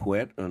basically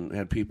quit and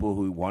had people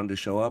who wanted to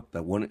show up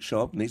that wouldn't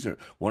show up. And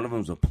one of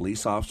them is a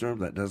police officer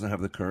that doesn't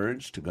have the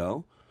courage to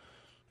go.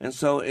 And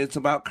so it's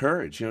about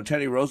courage.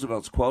 Teddy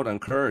Roosevelt's quote on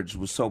courage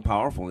was so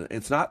powerful.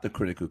 It's not the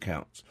critic who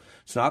counts.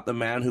 It's not the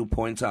man who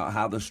points out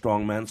how the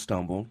strong man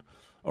stumbled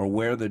or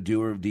where the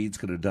doer of deeds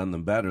could have done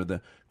them better.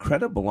 The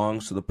credit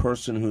belongs to the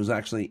person who's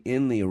actually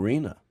in the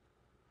arena,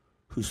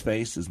 whose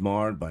face is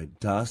marred by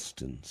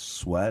dust and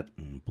sweat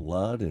and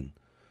blood, and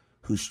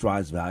who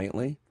strives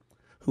valiantly,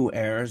 who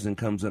errs and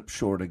comes up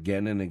short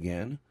again and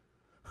again,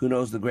 who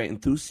knows the great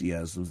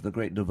enthusiasms, the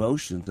great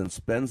devotions, and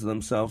spends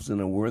themselves in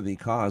a worthy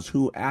cause,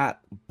 who at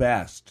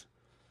best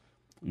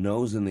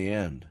knows in the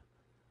end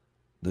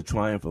the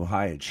triumph of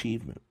high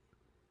achievement,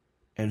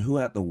 and who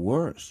at the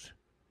worst,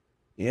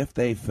 if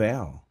they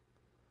fail,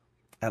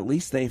 at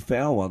least they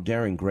fail while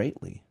daring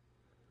greatly,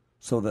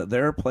 so that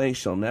their place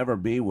shall never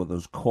be with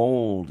those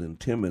cold and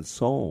timid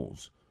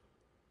souls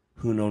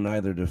who know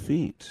neither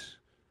defeat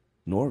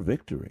nor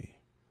victory.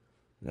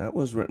 That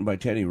was written by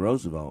Teddy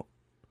Roosevelt,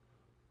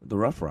 the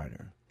Rough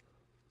Rider.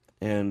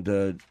 And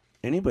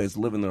anybody that's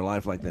living their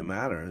life like they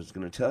matter is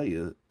going to tell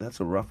you that's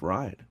a rough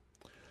ride.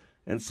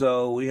 And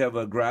so we have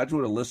a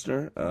graduate, a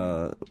listener.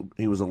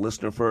 He was a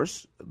listener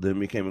first, then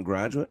became a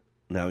graduate.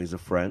 Now he's a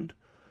friend.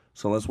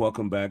 So let's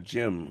welcome back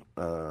Jim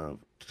to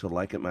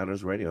Like It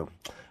Matters Radio.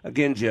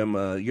 Again, Jim,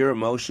 your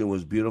emotion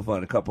was beautiful. I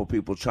had a couple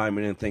people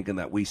chiming in thinking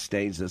that we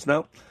staged this.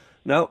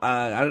 No,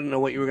 I didn't know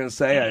what you were going to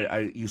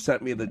say. You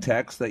sent me the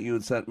text that you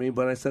had sent me,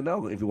 but I said,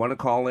 no, if you want to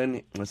call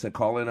in, I said,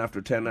 call in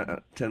after 10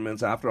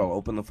 minutes after. I'll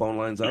open the phone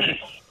lines up.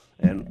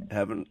 And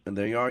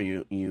there you are.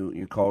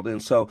 You called in.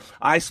 So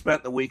I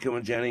spent the weekend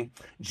with Jenny.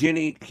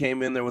 Jenny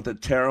came in there with a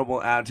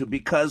terrible attitude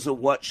because of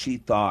what she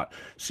thought.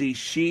 See,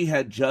 she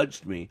had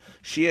judged me.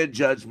 She had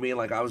judged me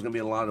like I was going to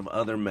be a lot of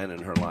other men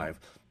in her life,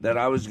 that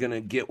I was going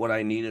to get what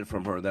I needed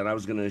from her, that I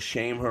was going to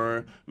shame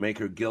her, make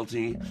her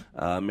guilty,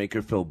 make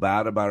her feel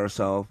bad about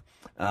herself.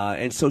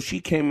 And so she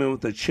came in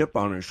with a chip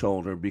on her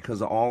shoulder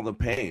because of all the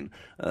pain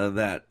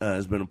that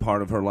has been a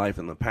part of her life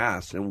in the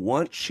past. And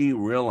once she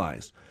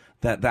realized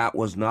that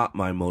was not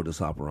my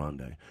modus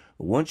operandi,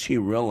 once she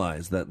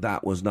realized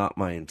that was not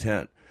my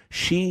intent,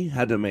 she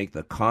had to make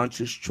the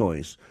conscious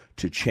choice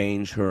to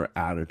change her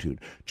attitude,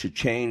 to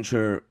change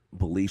her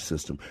belief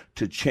system,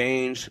 to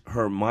change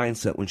her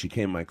mindset when she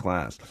came to my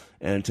class.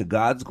 And to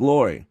God's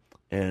glory,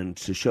 and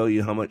to show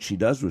you how much she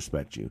does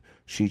respect you,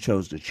 she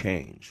chose to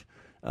change.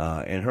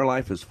 And her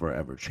life is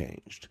forever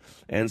changed.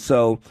 And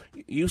so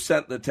you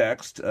sent the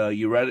text,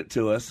 you read it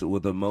to us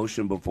with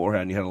emotion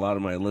beforehand. You had a lot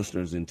of my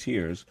listeners in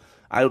tears.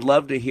 I would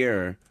love to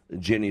hear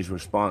Jenny's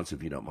response,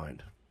 if you don't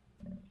mind.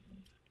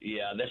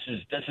 Yeah, this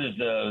is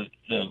the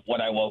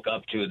what I woke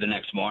up to the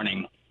next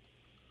morning,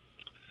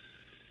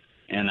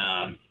 and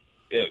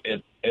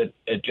it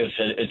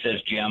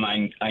says, Jim,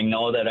 I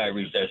know that I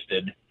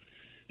resisted,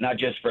 not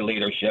just for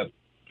leadership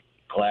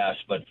class,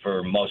 but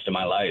for most of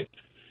my life.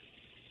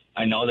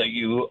 I know that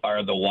you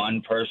are the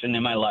one person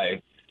in my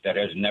life that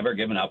has never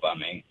given up on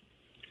me,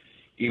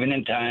 even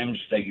in times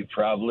that you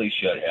probably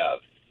should have.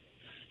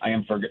 I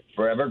am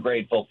forever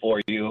grateful for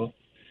you.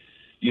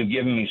 You've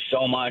given me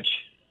so much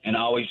and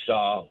always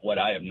saw what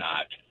I have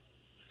not.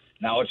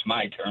 Now it's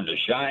my turn to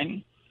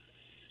shine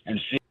and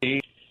see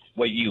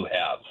what you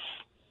have.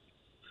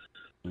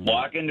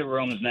 Walk into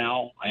rooms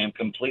now, I am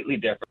completely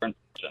different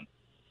person.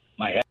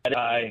 My head is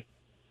high,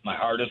 my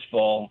heart is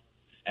full,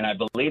 and I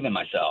believe in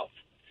myself.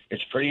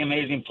 It's a pretty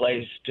amazing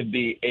place to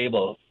be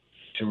able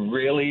to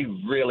really,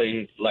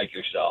 really like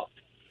yourself.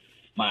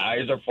 My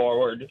eyes are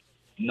forward,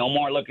 no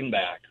more looking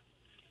back.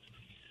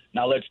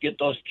 Now let's get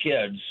those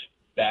kids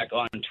back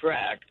on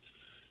track.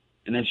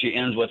 And then she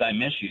ends with, I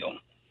miss you.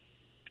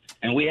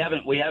 And we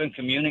haven't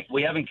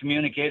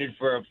communicated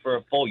for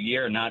a full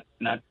year, not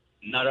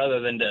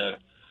other than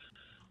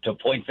to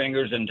point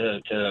fingers and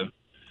to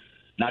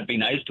not be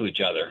nice to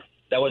each other.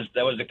 That was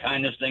the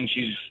kindest thing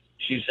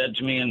she said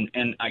to me,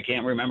 and I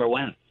can't remember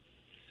when.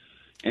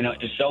 You know,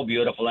 it's so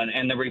beautiful.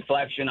 And the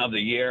reflection of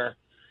the year,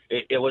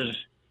 it was,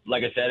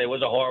 like I said, it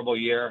was a horrible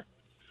year,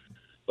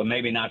 but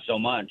maybe not so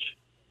much.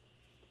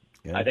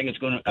 Yeah. I think it's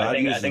going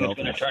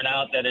to turn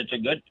out that it's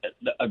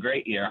a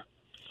great year.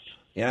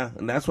 Yeah,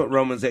 and that's what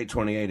Romans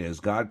 8:28 is.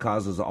 God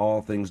causes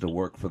all things to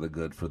work for the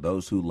good for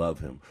those who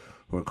love him,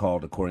 who are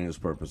called according to his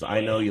purpose.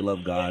 I know you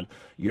love God.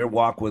 Your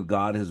walk with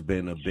God has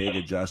been a big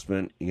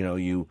adjustment. You know,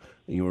 you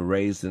were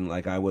raised in,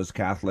 like I was,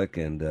 Catholic,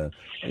 and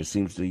it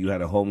seems that you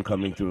had a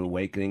homecoming through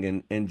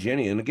awakening. And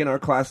Jenny, and again, our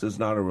class is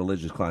not a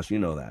religious class. You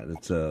know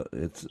that.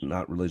 It's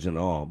not religion at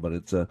all, but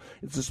it's a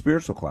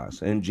spiritual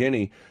class. And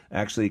Jenny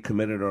actually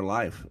committed her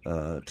life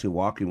to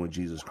walking with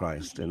Jesus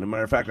Christ. And as a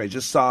matter of fact,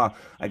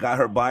 I got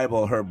her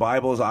Bible. Her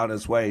Bible's on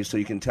its way, so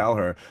you can tell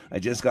her. I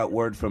just got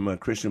word from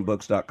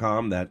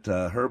ChristianBooks.com that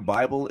her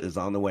Bible is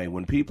on the way.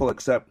 When people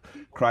accept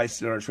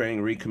Christ in our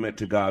training, recommit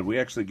to God, we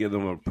actually give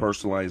them a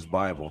personalized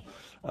Bible.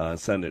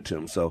 Send it to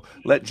them. So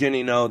let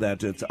Jenny know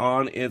that it's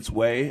on its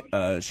way.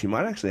 She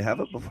might actually have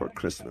it before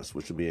Christmas,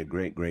 which would be a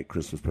great, great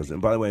Christmas present.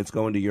 And by the way, it's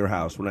going to your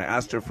house. When I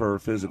asked her for her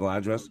physical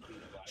address,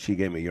 she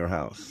gave me your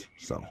house.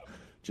 So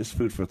just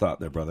food for thought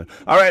there, brother.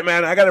 All right,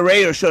 man, I got a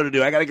radio show to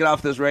do. I got to get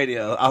off this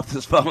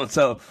phone.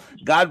 So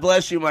God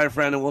bless you, my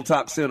friend, and we'll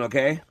talk soon,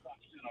 okay?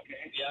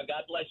 Yeah,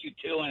 God bless you,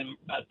 too, and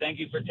thank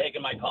you for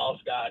taking my call,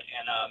 Scott,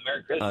 and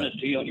Merry Christmas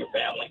to you and your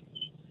family.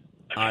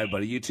 All right,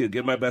 buddy, you too.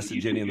 Give my best to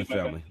Jenny and the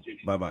family.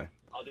 Bye-bye.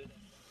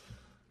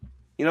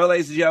 You know,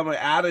 ladies and gentlemen,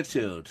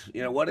 attitude.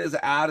 You know, what is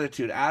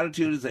attitude?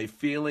 Attitude is a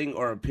feeling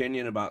or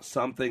opinion about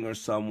something or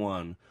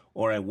someone,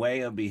 or a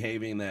way of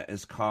behaving that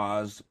is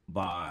caused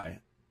by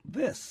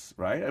this,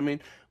 right? I mean,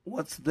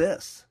 What's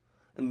this?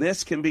 And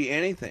this can be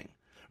anything.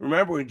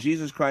 Remember, when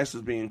Jesus Christ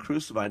was being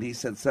crucified, he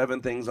said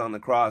 7 things on the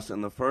cross,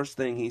 and the first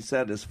thing he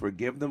said is,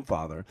 "Forgive them,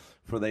 Father,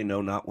 for they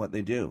know not what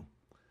they do."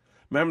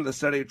 Remember the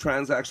study of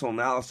transactional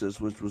analysis,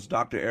 which was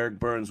Dr. Eric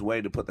Burns' way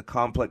to put the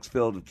complex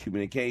field of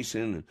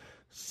communication and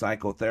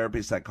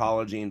psychotherapy,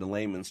 psychology into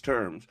layman's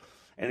terms.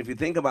 And if you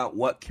think about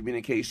what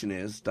communication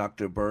is,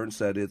 Dr. Burns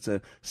said it's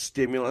a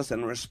stimulus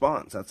and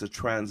response. That's a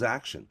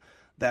transaction.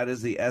 That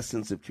is the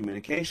essence of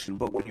communication.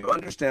 But when you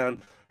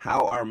understand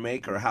how our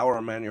maker, how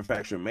our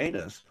manufacturer made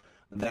us,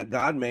 that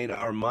God made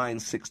our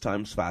minds 6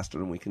 times faster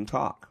than we can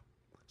talk.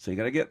 So you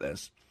got to get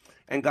this.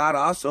 And God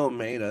also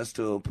made us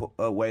to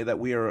a way that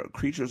we are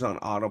creatures on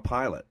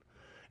autopilot.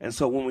 And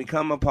so when we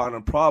come upon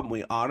a problem,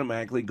 we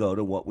automatically go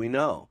to what we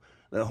know.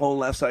 The whole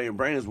left side of your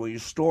brain is where you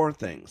store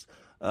things.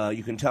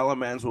 You can tell a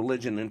man's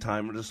religion in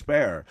time of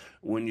despair.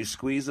 When you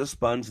squeeze a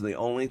sponge, the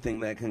only thing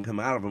that can come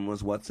out of them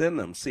was what's in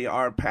them. See,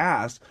 our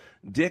past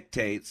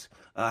dictates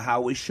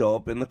how we show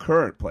up in the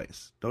current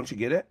place. Don't you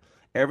get it?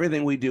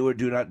 Everything we do or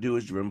do not do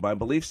is driven by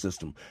belief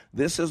system.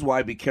 This is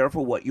why be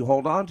careful what you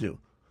hold on to.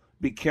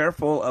 Be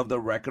careful of the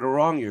record of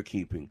wrong you're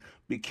keeping.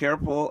 Be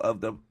careful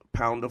of the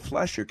pound of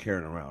flesh you're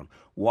carrying around.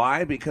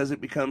 Why? Because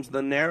it becomes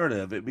the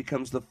narrative. It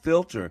becomes the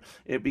filter.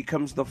 It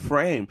becomes the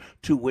frame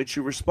to which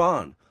you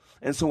respond.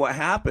 And so what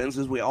happens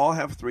is we all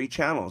have 3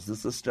 channels. This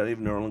is a study of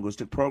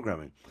neurolinguistic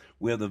programming.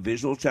 We have the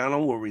visual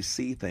channel where we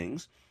see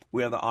things.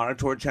 We have the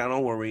auditory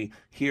channel where we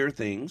hear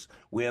things.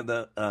 We have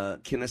the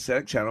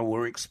kinesthetic channel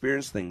where we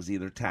experience things,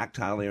 either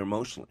tactilely or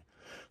emotionally.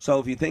 So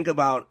if you think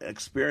about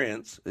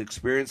experience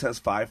has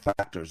 5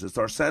 factors. It's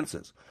our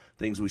senses.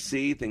 Things we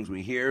see, things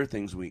we hear,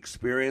 things we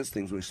experience,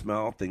 things we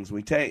smell, things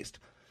we taste.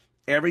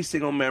 Every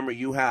single memory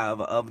you have,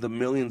 of the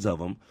millions of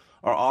them,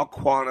 are all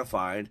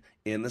quantified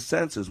in the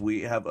senses.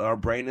 Our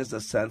brain is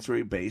a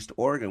sensory-based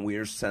organ. We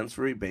are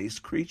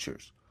sensory-based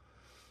creatures.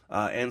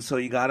 And so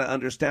you got to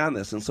understand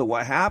this. And so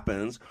what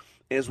happens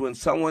is when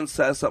someone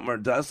says something or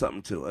does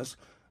something to us,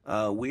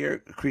 we are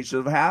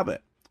creatures of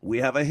habit. We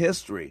have a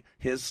history.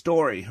 His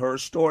story, her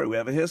story. We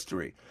have a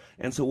history.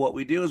 And so what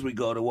we do is we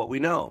go to what we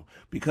know.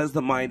 Because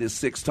the mind is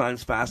 6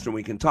 times faster than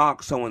we can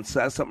talk, someone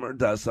says something or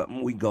does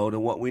something, we go to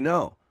what we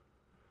know.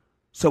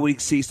 So we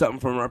see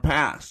something from our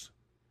past.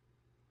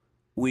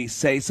 We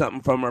say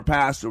something from our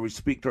past, or we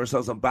speak to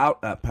ourselves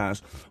about that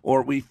past,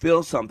 or we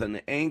feel something,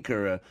 an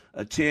anchor,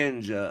 a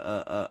tinge,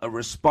 a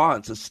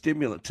response, a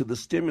stimulant to the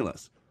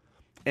stimulus.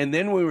 And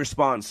then we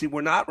respond. See,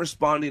 we're not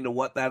responding to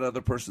what that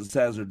other person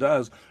says or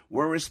does.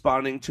 We're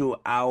responding to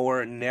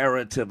our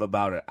narrative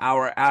about it,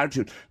 our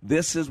attitude.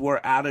 This is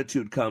where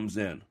attitude comes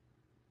in.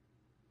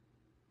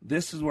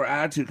 This is where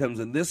attitude comes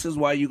in. This is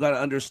why you got to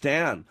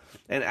understand.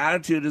 And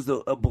attitude is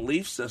a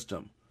belief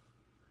system.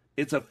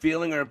 It's a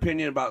feeling or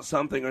opinion about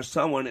something or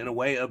someone in a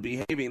way of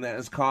behaving that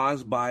is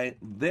caused by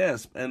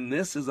this. And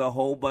this is a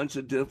whole bunch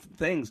of different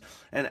things.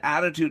 And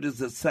attitude is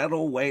a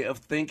settled way of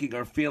thinking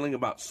or feeling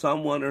about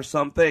someone or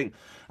something.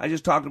 I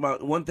just talked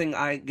about one thing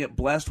I get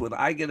blessed with.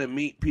 I get to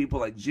meet people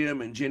like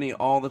Jim and Ginny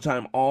all the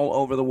time, all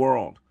over the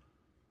world.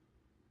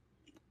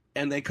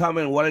 And they come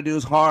in, what I do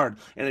is hard.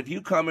 And if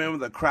you come in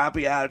with a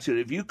crappy attitude,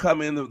 if you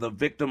come in with a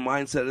victim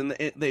mindset,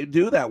 and they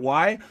do that.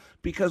 Why?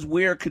 Because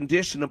we're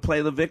conditioned to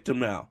play the victim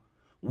now.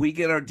 We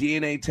get our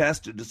DNA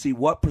tested to see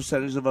what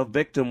percentage of a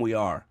victim we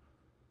are.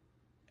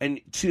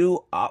 And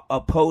 2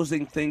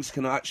 opposing things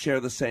cannot share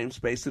the same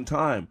space and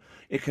time.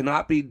 It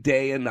cannot be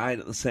day and night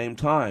at the same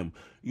time.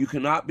 You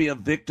cannot be a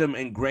victim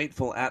and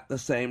grateful at the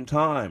same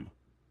time.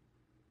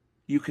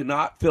 You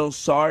cannot feel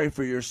sorry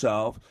for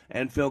yourself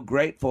and feel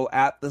grateful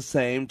at the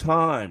same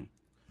time.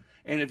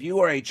 And if you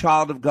are a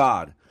child of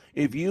God,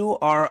 if you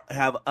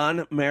have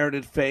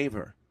unmerited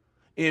favor,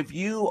 if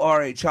you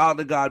are a child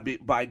of God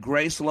by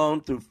grace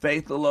alone, through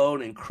faith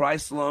alone, in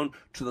Christ alone,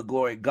 to the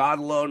glory of God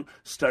alone,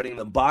 studying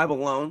the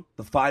Bible alone,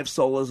 the 5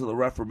 solas of the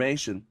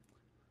Reformation,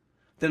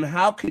 then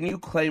how can you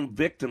claim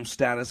victim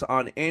status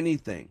on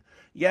anything?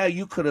 Yeah,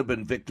 you could have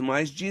been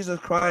victimized. Jesus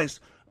Christ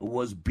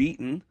was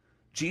beaten.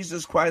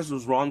 Jesus Christ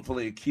was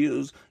wrongfully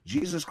accused.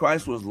 Jesus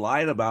Christ was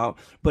lied about.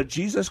 But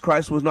Jesus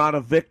Christ was not a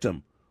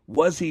victim.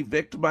 Was he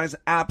victimized?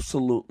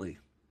 Absolutely.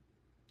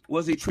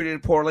 Was he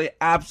treated poorly?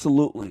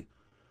 Absolutely.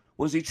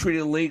 Was he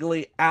treated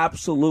illegally?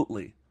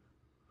 Absolutely.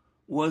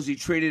 Was he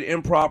treated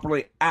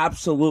improperly?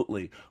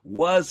 Absolutely.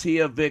 Was he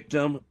a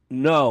victim?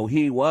 No,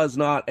 he was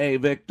not a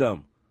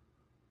victim.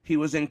 He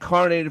was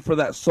incarnated for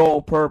that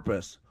sole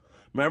purpose.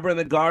 Remember in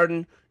the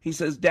garden, he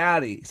says,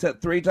 Daddy, he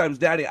said 3 times,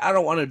 Daddy, I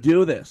don't want to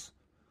do this.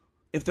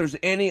 If there's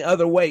any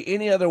other way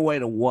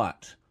to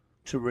what?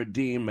 To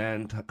redeem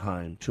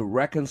mankind, to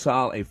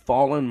reconcile a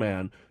fallen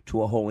man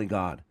to a holy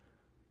God.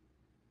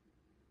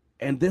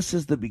 And this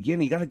is the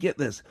beginning. You got to get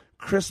this.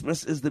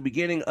 Christmas is the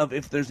beginning of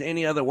if there's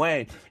any other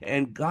way.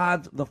 And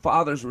God, the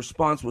Father's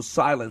response was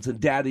silence.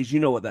 And daddies, you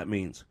know what that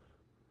means.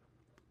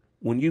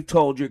 When you've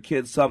told your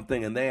kids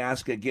something and they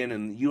ask again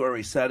and you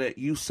already said it,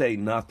 you say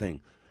nothing.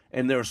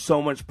 And there's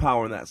so much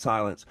power in that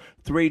silence.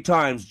 3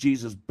 times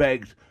Jesus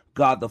begged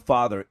God the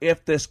Father,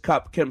 if this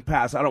cup can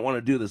pass, I don't want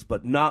to do this,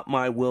 but not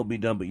my will be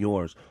done but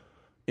yours.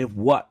 If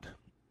what?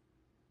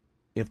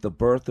 If the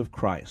birth of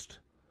Christ,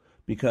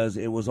 because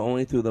it was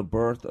only through the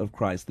birth of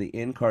Christ, the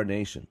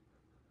incarnation,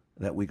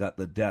 that we got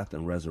the death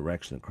and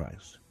resurrection of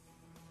Christ.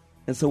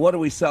 And so what are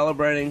we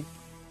celebrating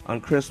on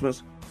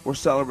Christmas? We're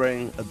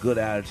celebrating a good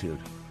attitude.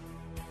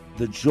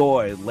 The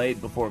joy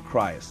laid before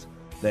Christ,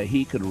 that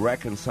he could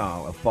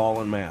reconcile a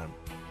fallen man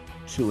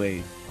to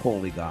a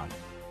holy God.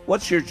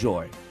 What's your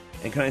joy?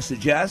 And can I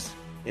suggest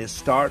it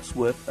starts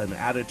with an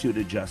attitude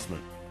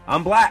adjustment.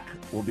 I'm Black.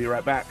 We'll be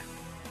right back.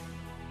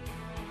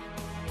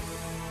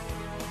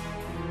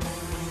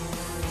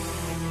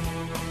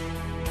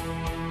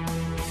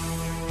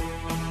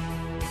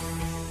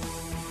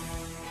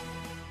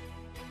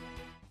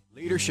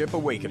 Leadership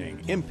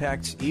Awakening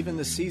impacts even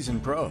the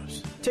seasoned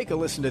pros. Take a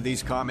listen to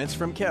these comments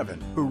from Kevin,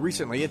 who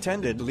recently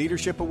attended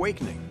Leadership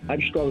Awakening.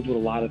 I've struggled with a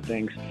lot of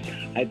things.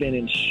 I've been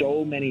in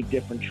so many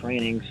different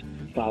trainings,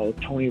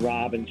 followed Tony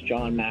Robbins,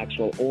 John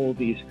Maxwell, all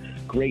these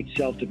great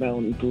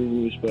self-development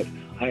gurus, but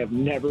I have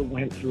never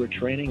went through a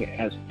training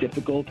as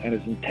difficult and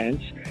as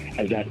intense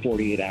as that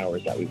 48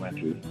 hours that we went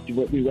through.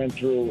 What we went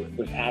through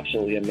was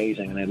absolutely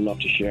amazing, and I'd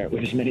love to share it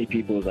with as many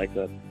people as I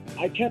could.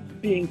 I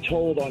kept being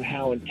told on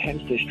how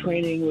intense this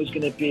training was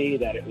going to be,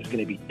 that it was going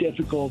to be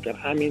difficult. And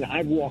I mean,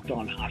 I've walked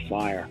on hot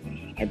fire.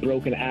 I've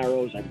broken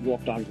arrows. I've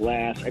walked on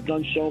glass. I've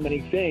done so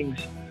many things.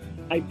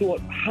 I thought,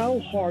 how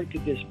hard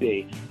could this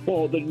be?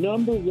 Well, the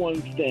number one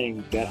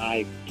thing that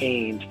I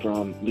gained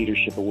from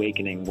Leadership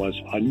Awakening was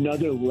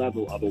another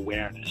level of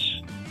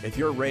awareness. If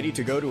you're ready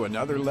to go to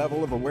another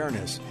level of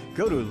awareness,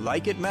 go to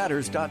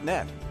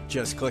likeitmatters.net.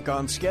 Just click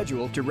on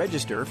schedule to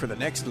register for the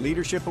next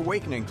Leadership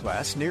Awakening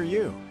class near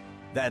you.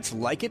 That's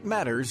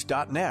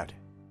likeitmatters.net.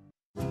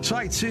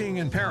 Sightseeing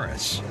in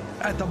Paris,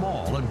 at the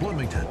mall in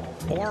Bloomington,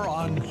 or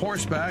on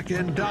horseback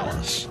in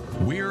Dallas.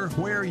 We're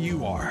where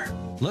you are.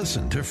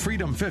 Listen to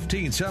Freedom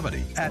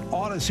 1570 at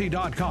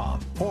Odyssey.com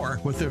or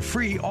with the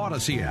free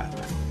Odyssey app.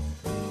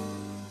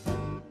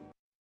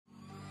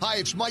 Hi,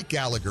 it's Mike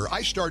Gallagher.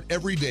 I start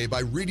every day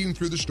by reading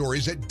through the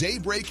stories at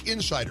Daybreak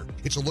Insider.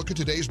 It's a look at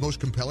today's most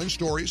compelling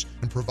stories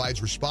and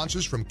provides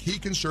responses from key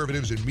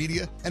conservatives in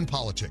media and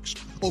politics.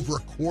 Over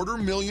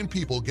 250,000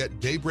 people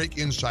get Daybreak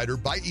Insider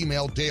by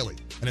email daily,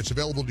 and it's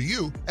available to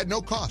you at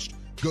no cost.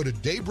 Go to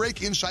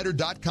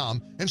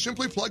daybreakinsider.com and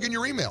simply plug in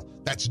your email.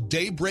 That's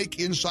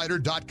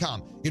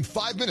daybreakinsider.com. In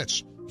 5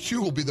 minutes,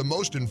 you will be the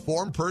most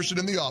informed person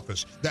in the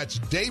office. That's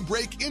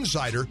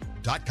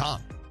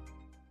daybreakinsider.com.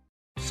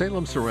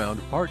 Salem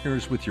Surround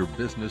partners with your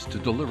business to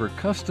deliver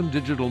custom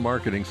digital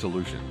marketing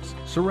solutions.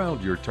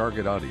 Surround your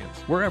target audience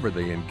wherever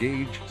they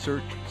engage,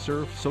 search,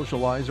 surf,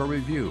 socialize, or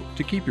review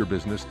to keep your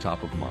business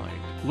top of mind.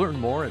 Learn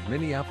more at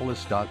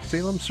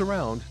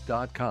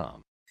minneapolis.salemsurround.com.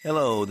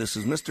 Hello, this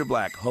is Mr.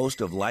 Black, host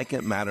of Like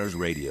It Matters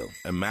Radio,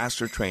 a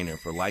master trainer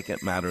for Like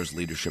It Matters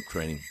leadership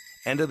training.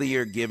 End of the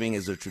year giving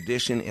is a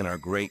tradition in our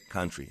great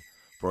country.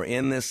 For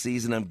in this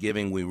season of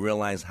giving, we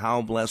realize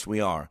how blessed we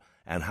are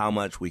and how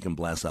much we can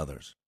bless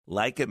others.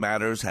 Like It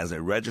Matters has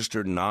a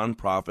registered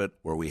nonprofit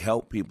where we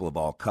help people of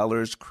all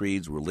colors,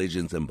 creeds,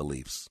 religions, and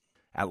beliefs.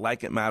 At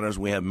Like It Matters,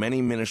 we have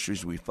many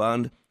ministries we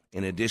fund.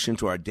 In addition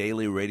to our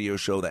daily radio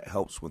show that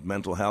helps with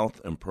mental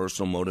health and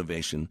personal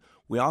motivation,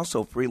 we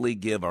also freely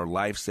give our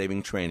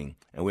life-saving training,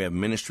 and we have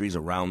ministries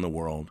around the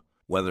world.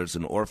 Whether it's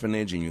an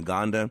orphanage in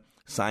Uganda,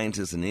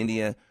 scientists in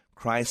India,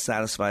 Christ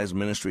Satisfies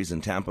Ministries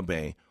in Tampa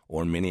Bay,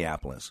 or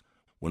Minneapolis.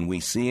 When we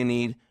see a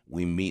need,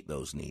 we meet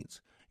those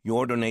needs.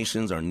 Your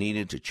donations are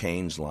needed to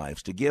change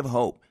lives, to give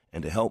hope,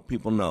 and to help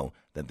people know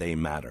that they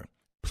matter.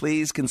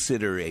 Please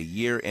consider a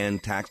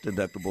year-end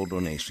tax-deductible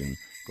donation.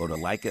 Go to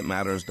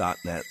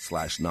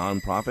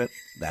likeitmatters.net/nonprofit.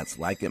 That's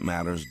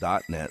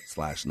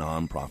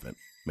likeitmatters.net/nonprofit.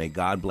 May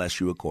God bless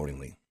you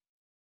accordingly.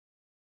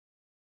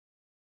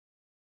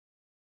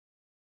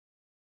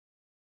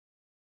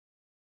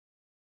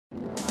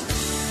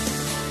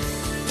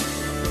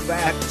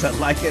 Back to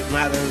Like It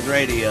Matters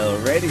Radio.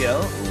 Radio,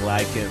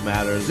 like it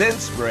matters.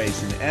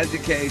 Inspiration,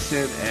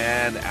 education,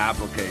 and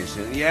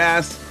application.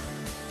 Yes,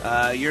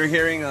 you're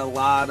hearing a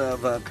lot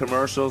of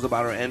commercials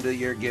about our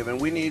end-of-the-year giving.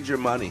 We need your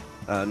money.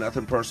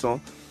 Nothing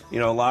personal. You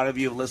know, a lot of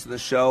you have listened to the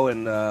show,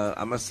 and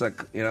I must say,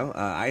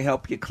 I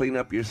help you clean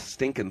up your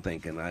stinking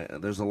thinking.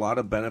 There's a lot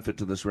of benefit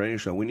to this radio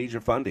show. We need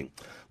your funding.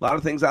 A lot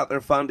of things out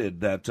there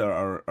funded that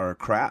are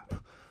crap.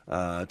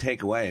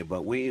 Take away,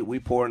 but we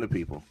pour into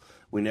people.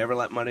 We never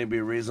let money be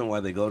a reason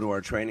why they go to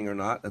our training or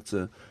not.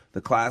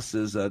 The class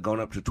is going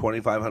up to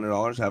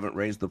 $2,500. Haven't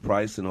raised the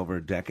price in over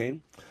a decade.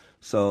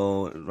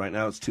 So right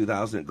now it's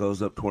 $2,000. It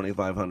goes up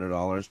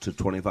 $2,500 to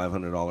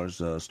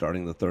 $2,500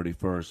 starting the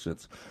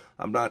 31st.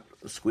 I'm not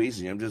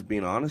squeezing you. I'm just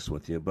being honest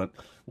with you. But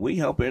we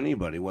help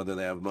anybody, whether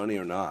they have money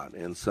or not.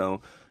 And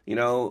so,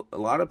 a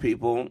lot of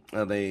people,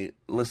 they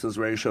listen to this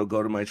radio show,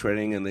 go to my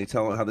training, and they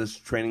tell how this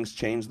training's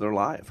changed their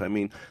life. I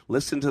mean,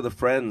 listen to the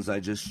friends I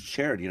just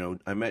shared.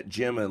 I met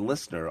Jim, a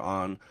listener,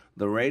 on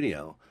the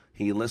radio.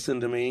 He listened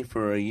to me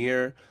for a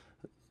year.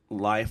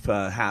 Life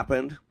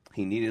happened.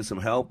 He needed some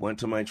help, went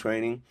to my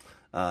training.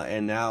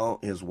 And now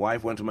his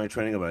wife went to my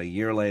training about a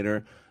year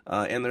later.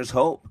 And there's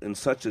hope in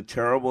such a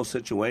terrible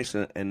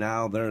situation. And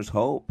now there's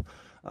hope.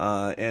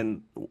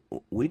 And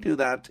we do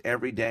that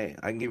every day.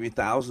 I can give you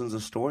thousands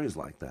of stories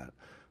like that.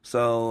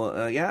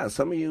 So,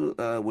 some of you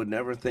would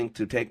never think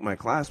to take my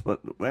class, but,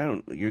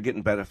 man, you're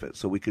getting benefits.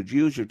 So we could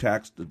use your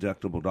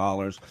tax-deductible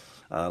dollars.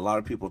 A lot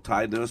of people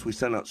tied to us. We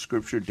send out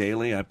scripture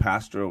daily. I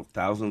pastor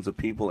thousands of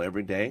people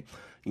every day.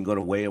 You can go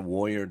to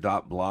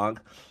wayofwarrior.blog.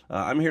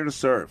 I'm here to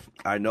serve.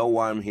 I know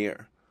why I'm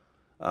here.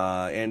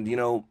 And,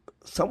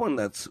 someone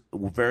that's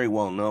very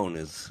well known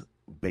is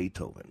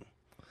Beethoven.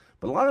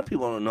 But a lot of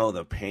people don't know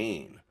the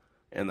pain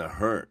and the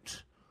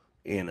hurt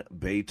in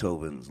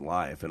Beethoven's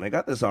life. And I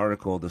got this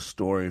article, the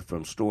story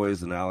from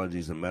Stories,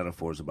 Analogies, and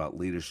Metaphors about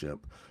Leadership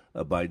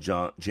by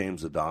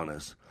James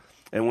Adonis.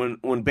 And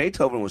when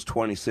Beethoven was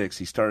 26,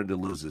 he started to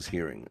lose his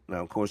hearing.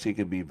 Now, of course, he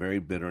could be very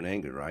bitter and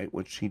angry, right?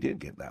 Which he did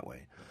get that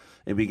way.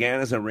 It began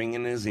as a ring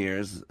in his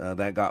ears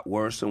that got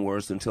worse and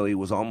worse until he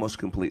was almost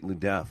completely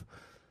deaf.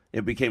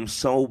 It became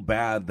so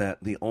bad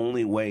that the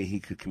only way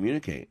he could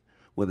communicate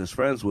with his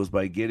friends was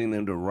by getting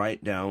them to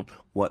write down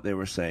what they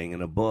were saying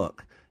in a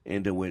book,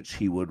 into which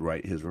he would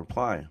write his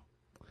reply.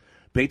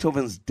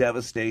 Beethoven's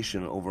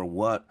devastation over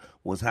what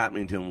was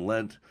happening to him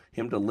led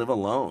him to live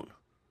alone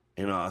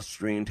in an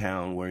Austrian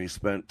town where he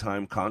spent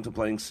time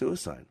contemplating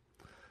suicide.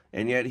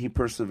 And yet he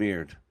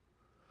persevered.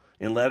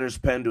 In letters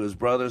penned to his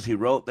brothers, he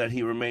wrote that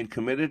he remained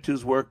committed to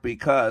his work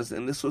because,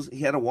 and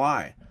he had a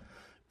why,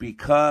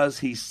 because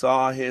he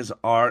saw his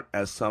art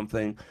as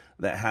something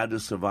that had to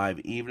survive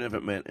even if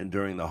it meant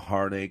enduring the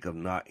heartache of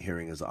not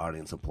hearing his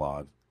audience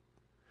applaud.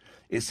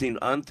 It seemed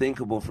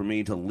unthinkable for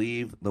me to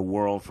leave the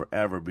world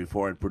forever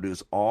before I'd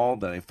produce all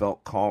that I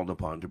felt called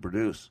upon to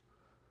produce.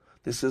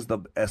 This is the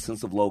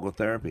essence of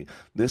logotherapy.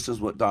 This is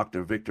what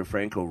Dr. Viktor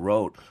Frankl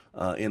wrote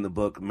in the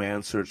book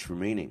Man's Search for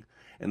Meaning.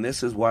 And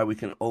this is why we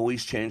can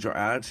always change our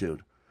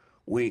attitude.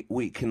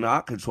 We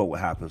cannot control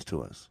what happens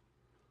to us.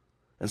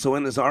 And so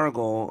in this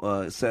article,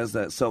 it says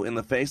that, so in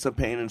the face of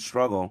pain and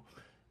struggle,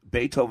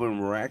 Beethoven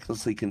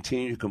miraculously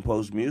continued to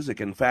compose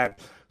music. In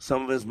fact,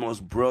 some of his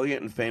most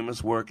brilliant and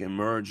famous work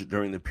emerged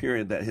during the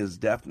period that his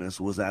deafness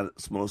was at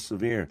its most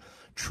severe.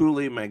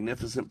 Truly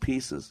magnificent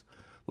pieces,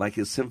 like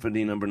his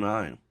Symphony No.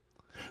 9.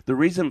 The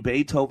reason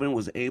Beethoven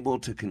was able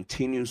to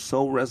continue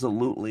so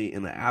resolutely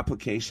in the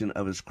application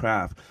of his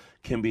craft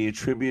can be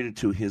attributed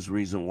to his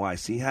reason why.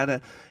 See, he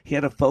had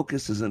to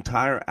focus his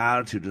entire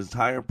attitude,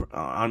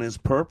 on his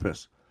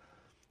purpose.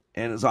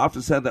 And it's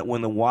often said that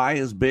when the why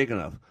is big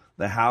enough,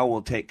 the how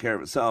will take care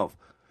of itself.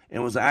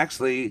 And it was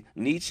actually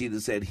Nietzsche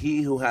that said,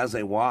 he who has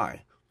a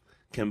why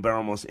can bear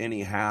almost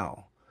any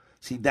how.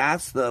 See,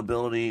 that's the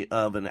ability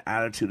of an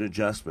attitude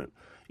adjustment.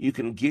 You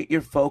can get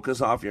your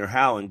focus off your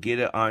how and get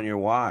it on your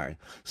why.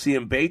 See,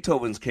 in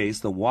Beethoven's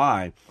case, the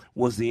why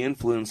was the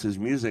influence his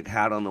music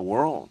had on the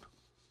world.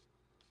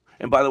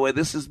 And by the way,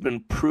 this has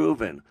been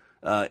proven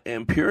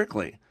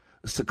empirically.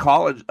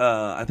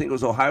 I think it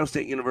was Ohio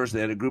State University,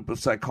 they had a group of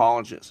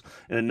psychologists.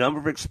 In a number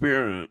of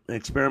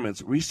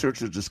experiments,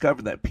 researchers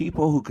discovered that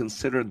people who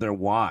considered their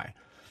why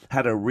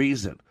had a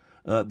reason.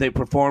 They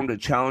performed a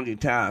challenging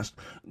task.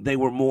 They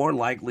were more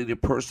likely to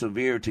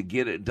persevere to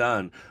get it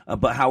done.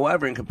 But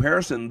however, in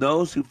comparison,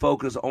 those who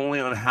focus only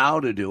on how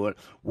to do it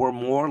were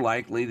more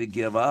likely to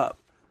give up.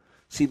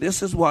 See,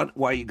 this is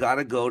why you got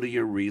to go to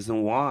your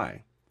reason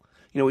why.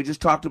 We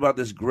just talked about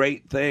this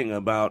great thing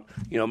about,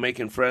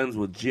 making friends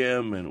with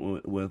Jim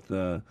and with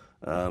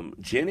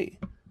Ginny.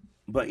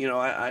 But,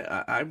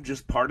 I'm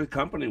just parted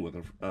company with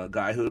a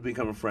guy who had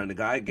become a friend. A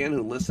guy, again,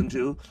 who listened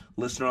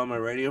on my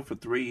radio for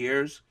 3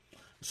 years.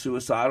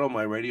 Suicidal,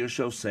 my radio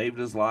show saved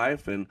his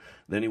life. And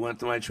then he went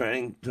to my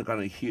training, took on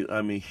a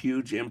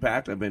huge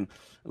impact. I've been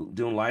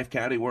doing life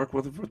caddy work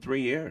with him for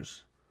 3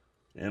 years.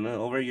 And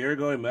over a year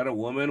ago, I met a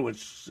woman,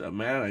 which,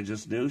 I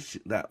just knew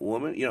that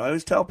woman. I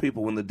always tell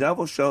people, when the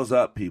devil shows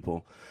up,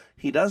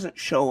 he doesn't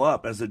show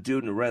up as a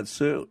dude in a red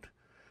suit.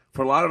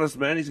 For a lot of us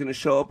men, he's going to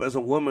show up as a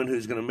woman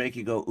who's going to make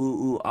you go,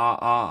 ooh, ooh, ah,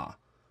 ah.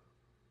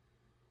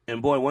 And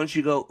boy, once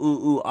you go,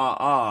 ooh, ooh, ah,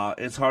 ah,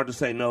 it's hard to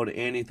say no to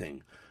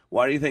anything.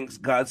 Why do you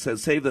think God said,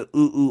 save the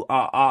ooh, ooh,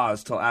 ah,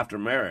 ahs till after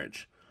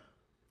marriage?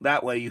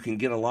 That way you can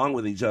get along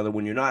with each other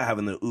when you're not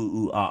having the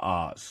ooh, ooh, ah,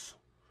 ahs.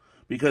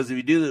 Because if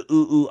you do the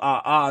ooh, ooh,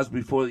 ah, ahs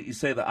before you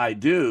say the I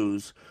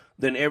do's,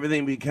 then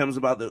everything becomes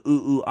about the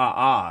ooh, ooh,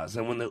 ah, ahs.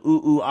 And when the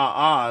ooh, ooh,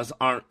 ah, ahs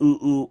aren't ooh,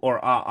 ooh,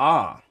 or ah,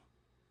 ah,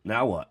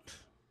 now what?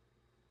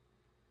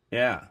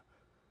 Yeah.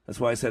 That's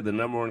why I said the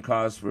number one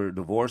cause for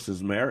divorce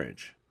is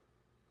marriage.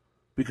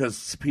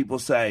 Because people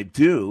say I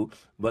do,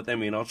 but they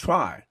mean I'll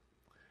try.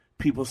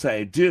 People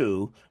say I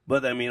do,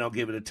 but they mean I'll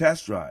give it a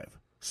test drive.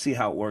 See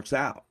how it works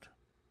out.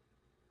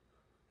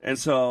 And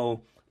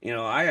so,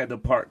 I had to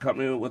part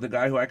company with a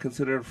guy who I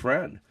considered a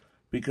friend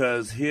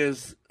because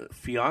his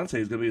fiance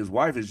is going to be his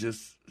wife.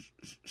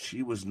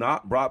 She was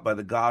not brought by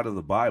the God of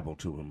the Bible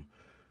to him.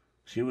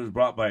 She was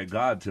brought by a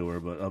God to her,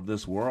 but of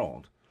this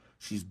world.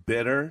 She's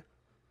bitter.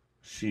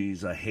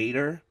 She's a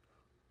hater.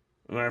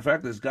 As a matter of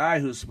fact, this guy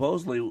who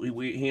supposedly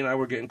he and I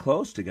were getting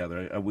close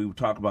together. We would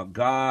talk about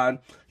God.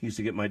 He used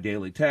to get my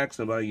daily text.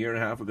 About a year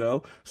and a half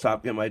ago,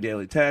 stopped getting my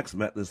daily text,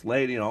 met this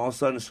lady, and all of a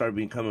sudden it started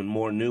becoming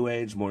more New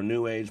Age, more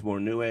New Age, more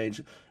New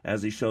Age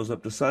as he shows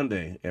up to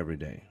Sunday every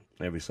day,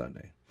 every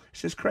Sunday.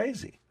 It's just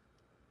crazy.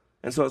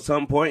 And so at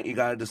some point you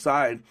got to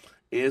decide,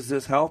 is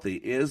this healthy?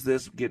 Is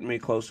this getting me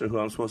closer to who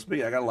I'm supposed to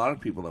be? I got a lot of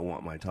people that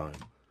want my time.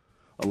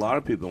 A lot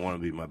of people that want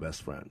to be my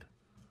best friend.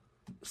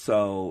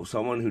 So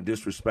someone who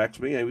disrespects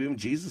me, and even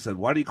Jesus said,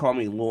 why do you call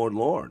me Lord,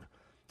 Lord,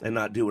 and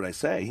not do what I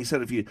say? He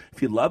said, if you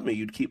love me,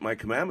 you'd keep my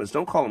commandments.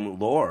 Don't call him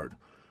Lord,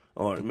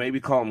 or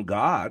maybe call him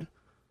God.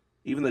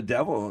 Even the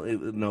devil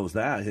knows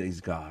that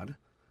he's God.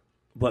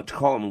 But to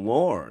call him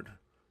Lord,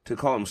 to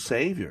call him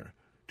Savior,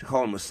 to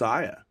call him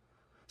Messiah.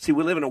 See,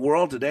 we live in a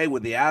world today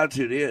where the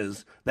attitude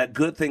is that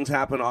good things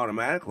happen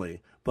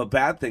automatically, but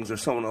bad things are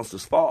someone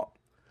else's fault.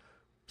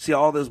 See,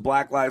 all this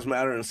Black Lives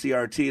Matter and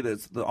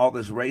CRT, all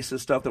this racist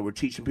stuff that we're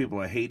teaching people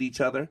to hate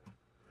each other.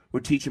 We're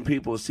teaching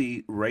people to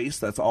see race.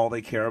 That's all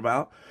they care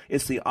about.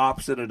 It's the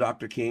opposite of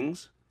Dr.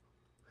 King's.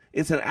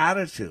 It's an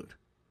attitude.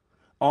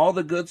 All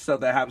the good stuff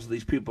that happens to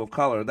these people of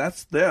color,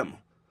 that's them.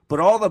 But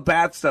all the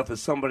bad stuff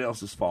is somebody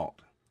else's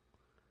fault.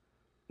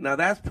 Now,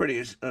 that's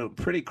a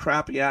pretty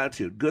crappy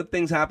attitude. Good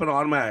things happen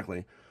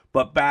automatically,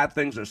 but bad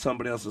things are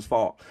somebody else's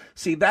fault.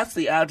 See, that's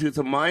the attitude. It's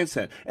a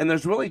mindset. And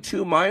there's really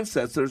two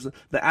mindsets. There's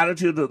the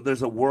attitude that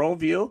there's a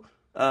worldview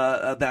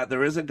that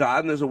there is a God,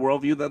 and there's a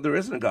worldview that there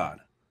isn't a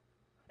God.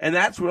 And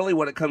that's really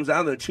what it comes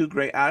down to, the two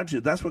great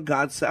attitudes. That's what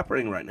God's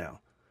separating right now.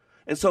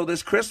 And so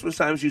this Christmas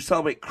time, as you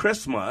celebrate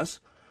Christmas,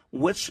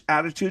 which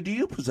attitude do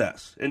you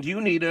possess? And do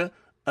you need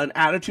an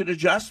attitude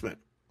adjustment?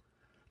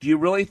 Do you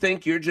really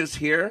think you're just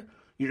here?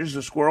 You're just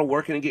a squirrel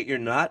working to get your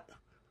nut?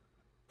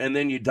 And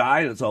then you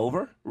die and it's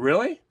over?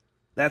 Really?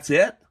 That's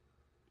it?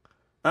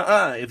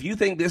 If you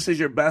think this is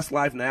your best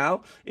life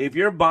now, if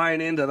you're buying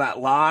into that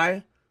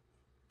lie,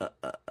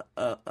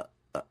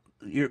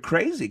 you're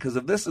crazy. Because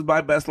if this is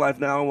my best life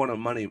now, I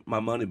want my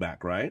money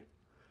back, right?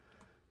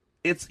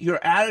 It's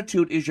your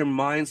attitude is your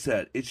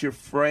mindset. It's your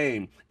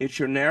frame. It's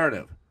your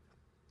narrative.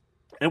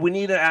 And we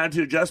need an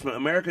attitude adjustment.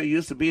 America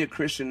used to be a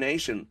Christian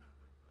nation.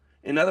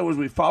 In other words,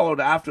 we followed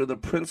after the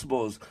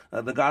principles,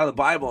 the God of the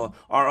Bible.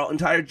 Our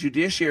entire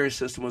judiciary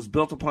system was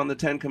built upon the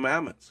Ten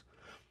Commandments.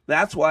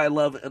 That's why I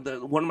love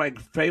one of my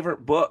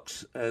favorite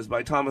books is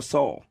by Thomas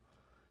Sowell.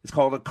 It's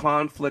called A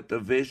Conflict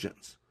of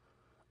Visions.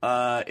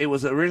 It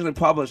was originally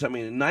published, in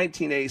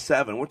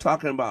 1987. We're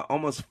talking about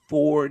almost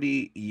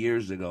 40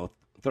 years ago,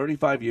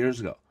 35 years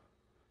ago.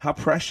 How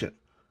prescient.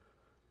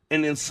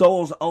 And in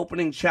Sowell's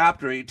opening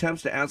chapter, he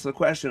attempts to answer the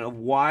question of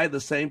why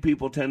the same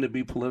people tend to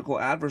be political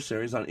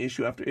adversaries on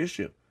issue after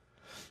issue.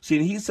 See,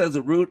 and he says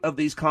the root of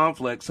these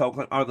conflicts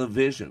are the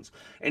visions.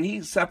 And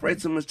he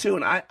separates them as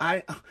two.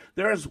 And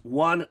there is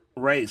one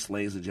race,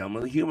 ladies and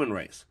gentlemen, the human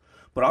race.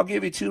 But I'll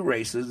give you two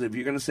races if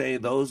you're going to say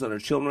those that are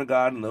children of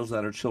God and those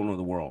that are children of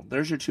the world.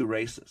 There's your two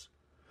races.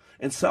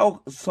 And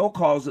Sowell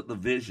calls it the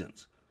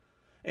visions.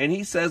 And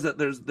he says that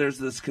there's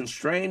this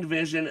constrained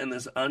vision and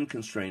this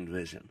unconstrained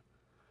vision.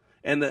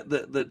 And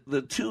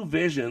the two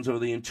visions, or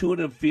the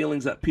intuitive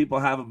feelings that people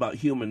have about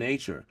human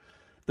nature,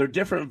 their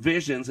different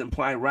visions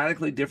imply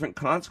radically different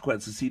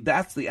consequences. See,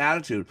 that's the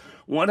attitude.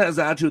 One has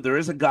the attitude, there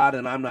is a God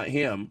and I'm not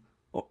him.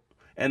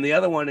 And the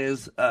other one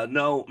is,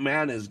 no,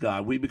 man is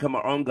God. We become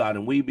our own God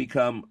and we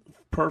become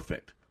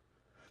perfect.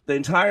 The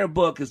entire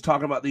book is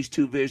talking about these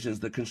two visions,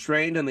 the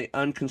constrained and the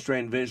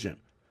unconstrained vision,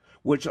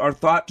 which are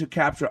thought to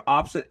capture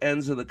opposite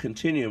ends of the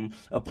continuum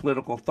of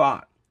political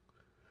thought.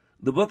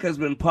 The book has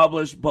been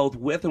published both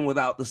with and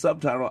without the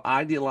subtitle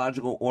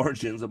Ideological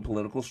Origins of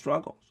Political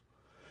Struggles.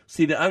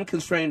 See, the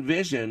unconstrained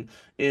vision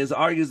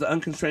argues the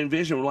unconstrained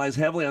vision relies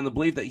heavily on the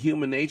belief that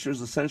human nature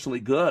is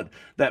essentially good,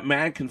 that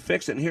man can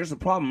fix it. And here's the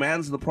problem.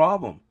 Man's the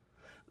problem.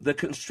 The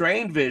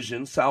constrained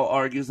vision, Sowell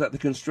argues, that the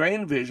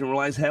constrained vision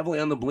relies heavily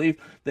on the belief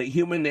that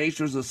human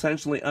nature is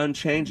essentially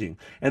unchanging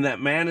and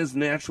that man is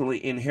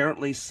naturally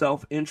inherently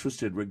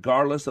self-interested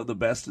regardless of the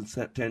best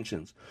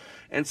intentions.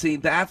 And see,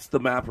 that's the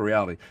map of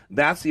reality.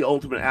 That's the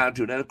ultimate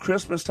attitude. And at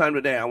Christmas time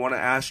today, I want to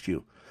ask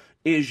you,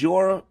 is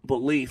your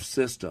belief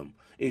system,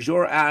 is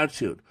your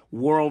attitude,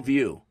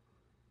 worldview,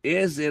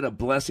 is it a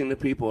blessing to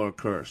people or a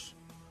curse?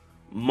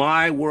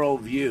 My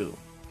worldview,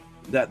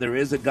 that there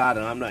is a God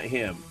and I'm not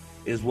him,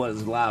 is what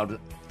has allowed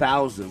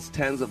thousands,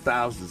 tens of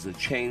thousands to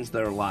change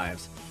their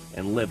lives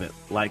and live it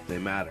like they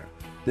matter.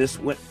 This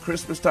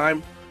Christmas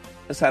time,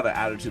 let's have an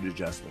attitude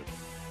adjustment.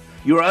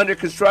 You are under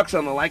construction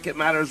on the Like It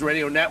Matters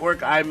Radio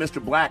Network. I'm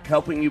Mr. Black,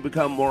 helping you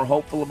become more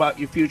hopeful about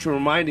your future,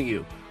 reminding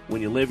you,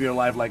 when you live your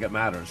life like it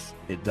matters,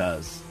 it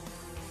does.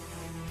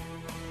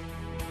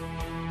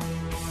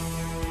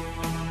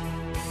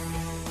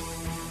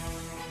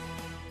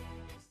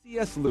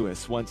 C.S.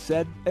 Lewis once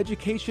said,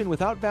 "Education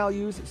without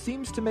values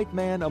seems to make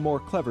man a more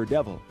clever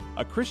devil.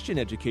 A Christian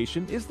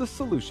education is the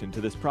solution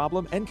to this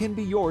problem and can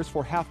be yours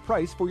for half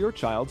price for your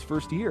child's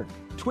first year.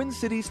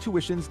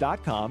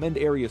 TwinCitiesTuitions.com and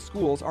area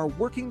schools are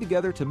working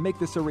together to make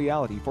this a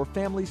reality for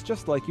families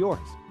just like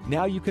yours.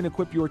 Now you can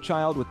equip your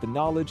child with the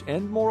knowledge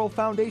and moral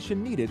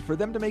foundation needed for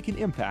them to make an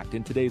impact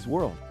in today's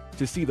world.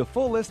 To see the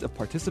full list of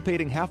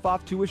participating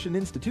half-off tuition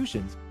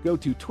institutions, go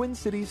to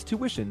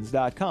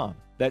TwinCitiesTuitions.com.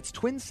 That's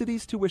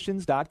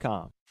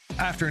TwinCitiesTuitions.com.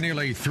 After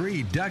nearly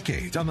 3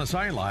 decades on the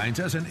sidelines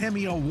as an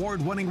Emmy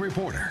Award-winning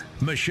reporter,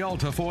 Michelle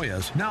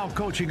Tafoya's now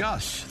coaching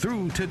us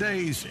through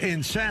today's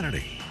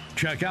insanity.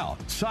 Check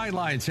out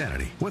Sideline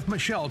Sanity with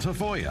Michelle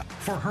Tafoya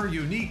for her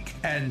unique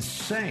and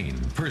sane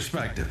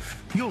perspective.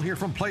 You'll hear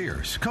from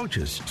players,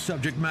 coaches,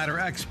 subject matter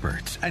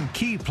experts, and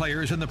key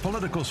players in the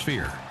political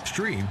sphere.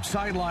 Stream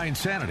Sideline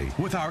Sanity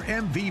with our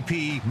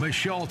MVP,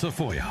 Michelle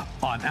Tafoya,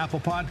 on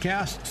Apple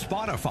Podcasts,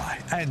 Spotify,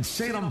 and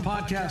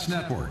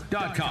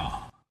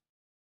SalemPodcastNetwork.com.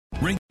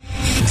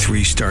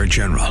 3-star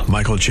General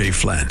Michael J.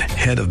 Flynn,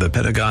 head of the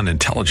Pentagon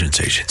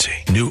Intelligence Agency,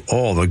 knew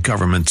all the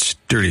government's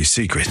dirty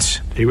secrets.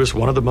 He was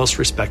one of the most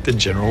respected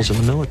generals in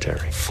the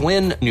military.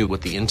 Flynn knew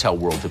what the intel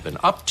world had been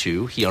up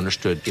to. He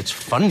understood its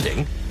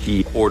funding.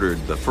 He ordered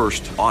the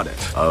first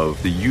audit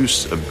of the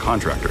use of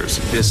contractors.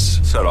 This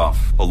set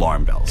off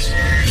alarm bells.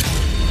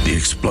 The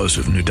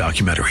explosive new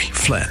documentary,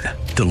 Flynn,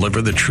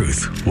 Deliver the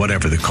Truth,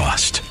 Whatever the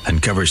Cost,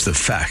 uncovers the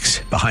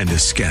facts behind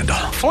this scandal.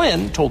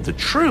 Flynn told the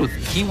truth.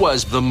 He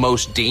was the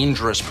most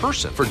dangerous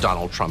person for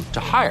Donald Trump to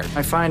hire.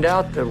 I find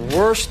out the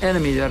worst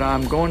enemy that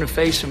I'm going to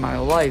face in my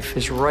life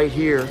is right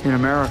here in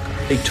America.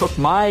 They took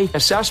my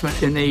assessment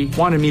and they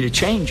wanted me to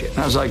change it. And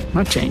I was like, I'm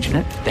not changing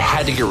it. They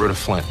had to get rid of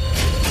Flynn.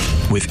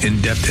 With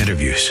in-depth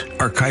interviews,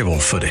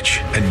 archival footage,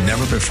 and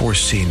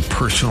never-before-seen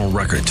personal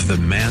records of the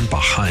man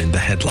behind the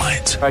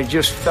headlines. I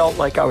just felt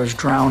like I was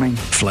drowning.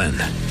 Flynn,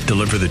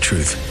 Deliver the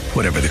Truth,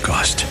 Whatever the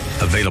Cost.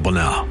 Available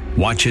now.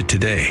 Watch it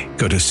today.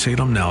 Go to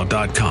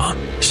salemnow.com.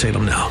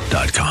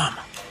 salemnow.com.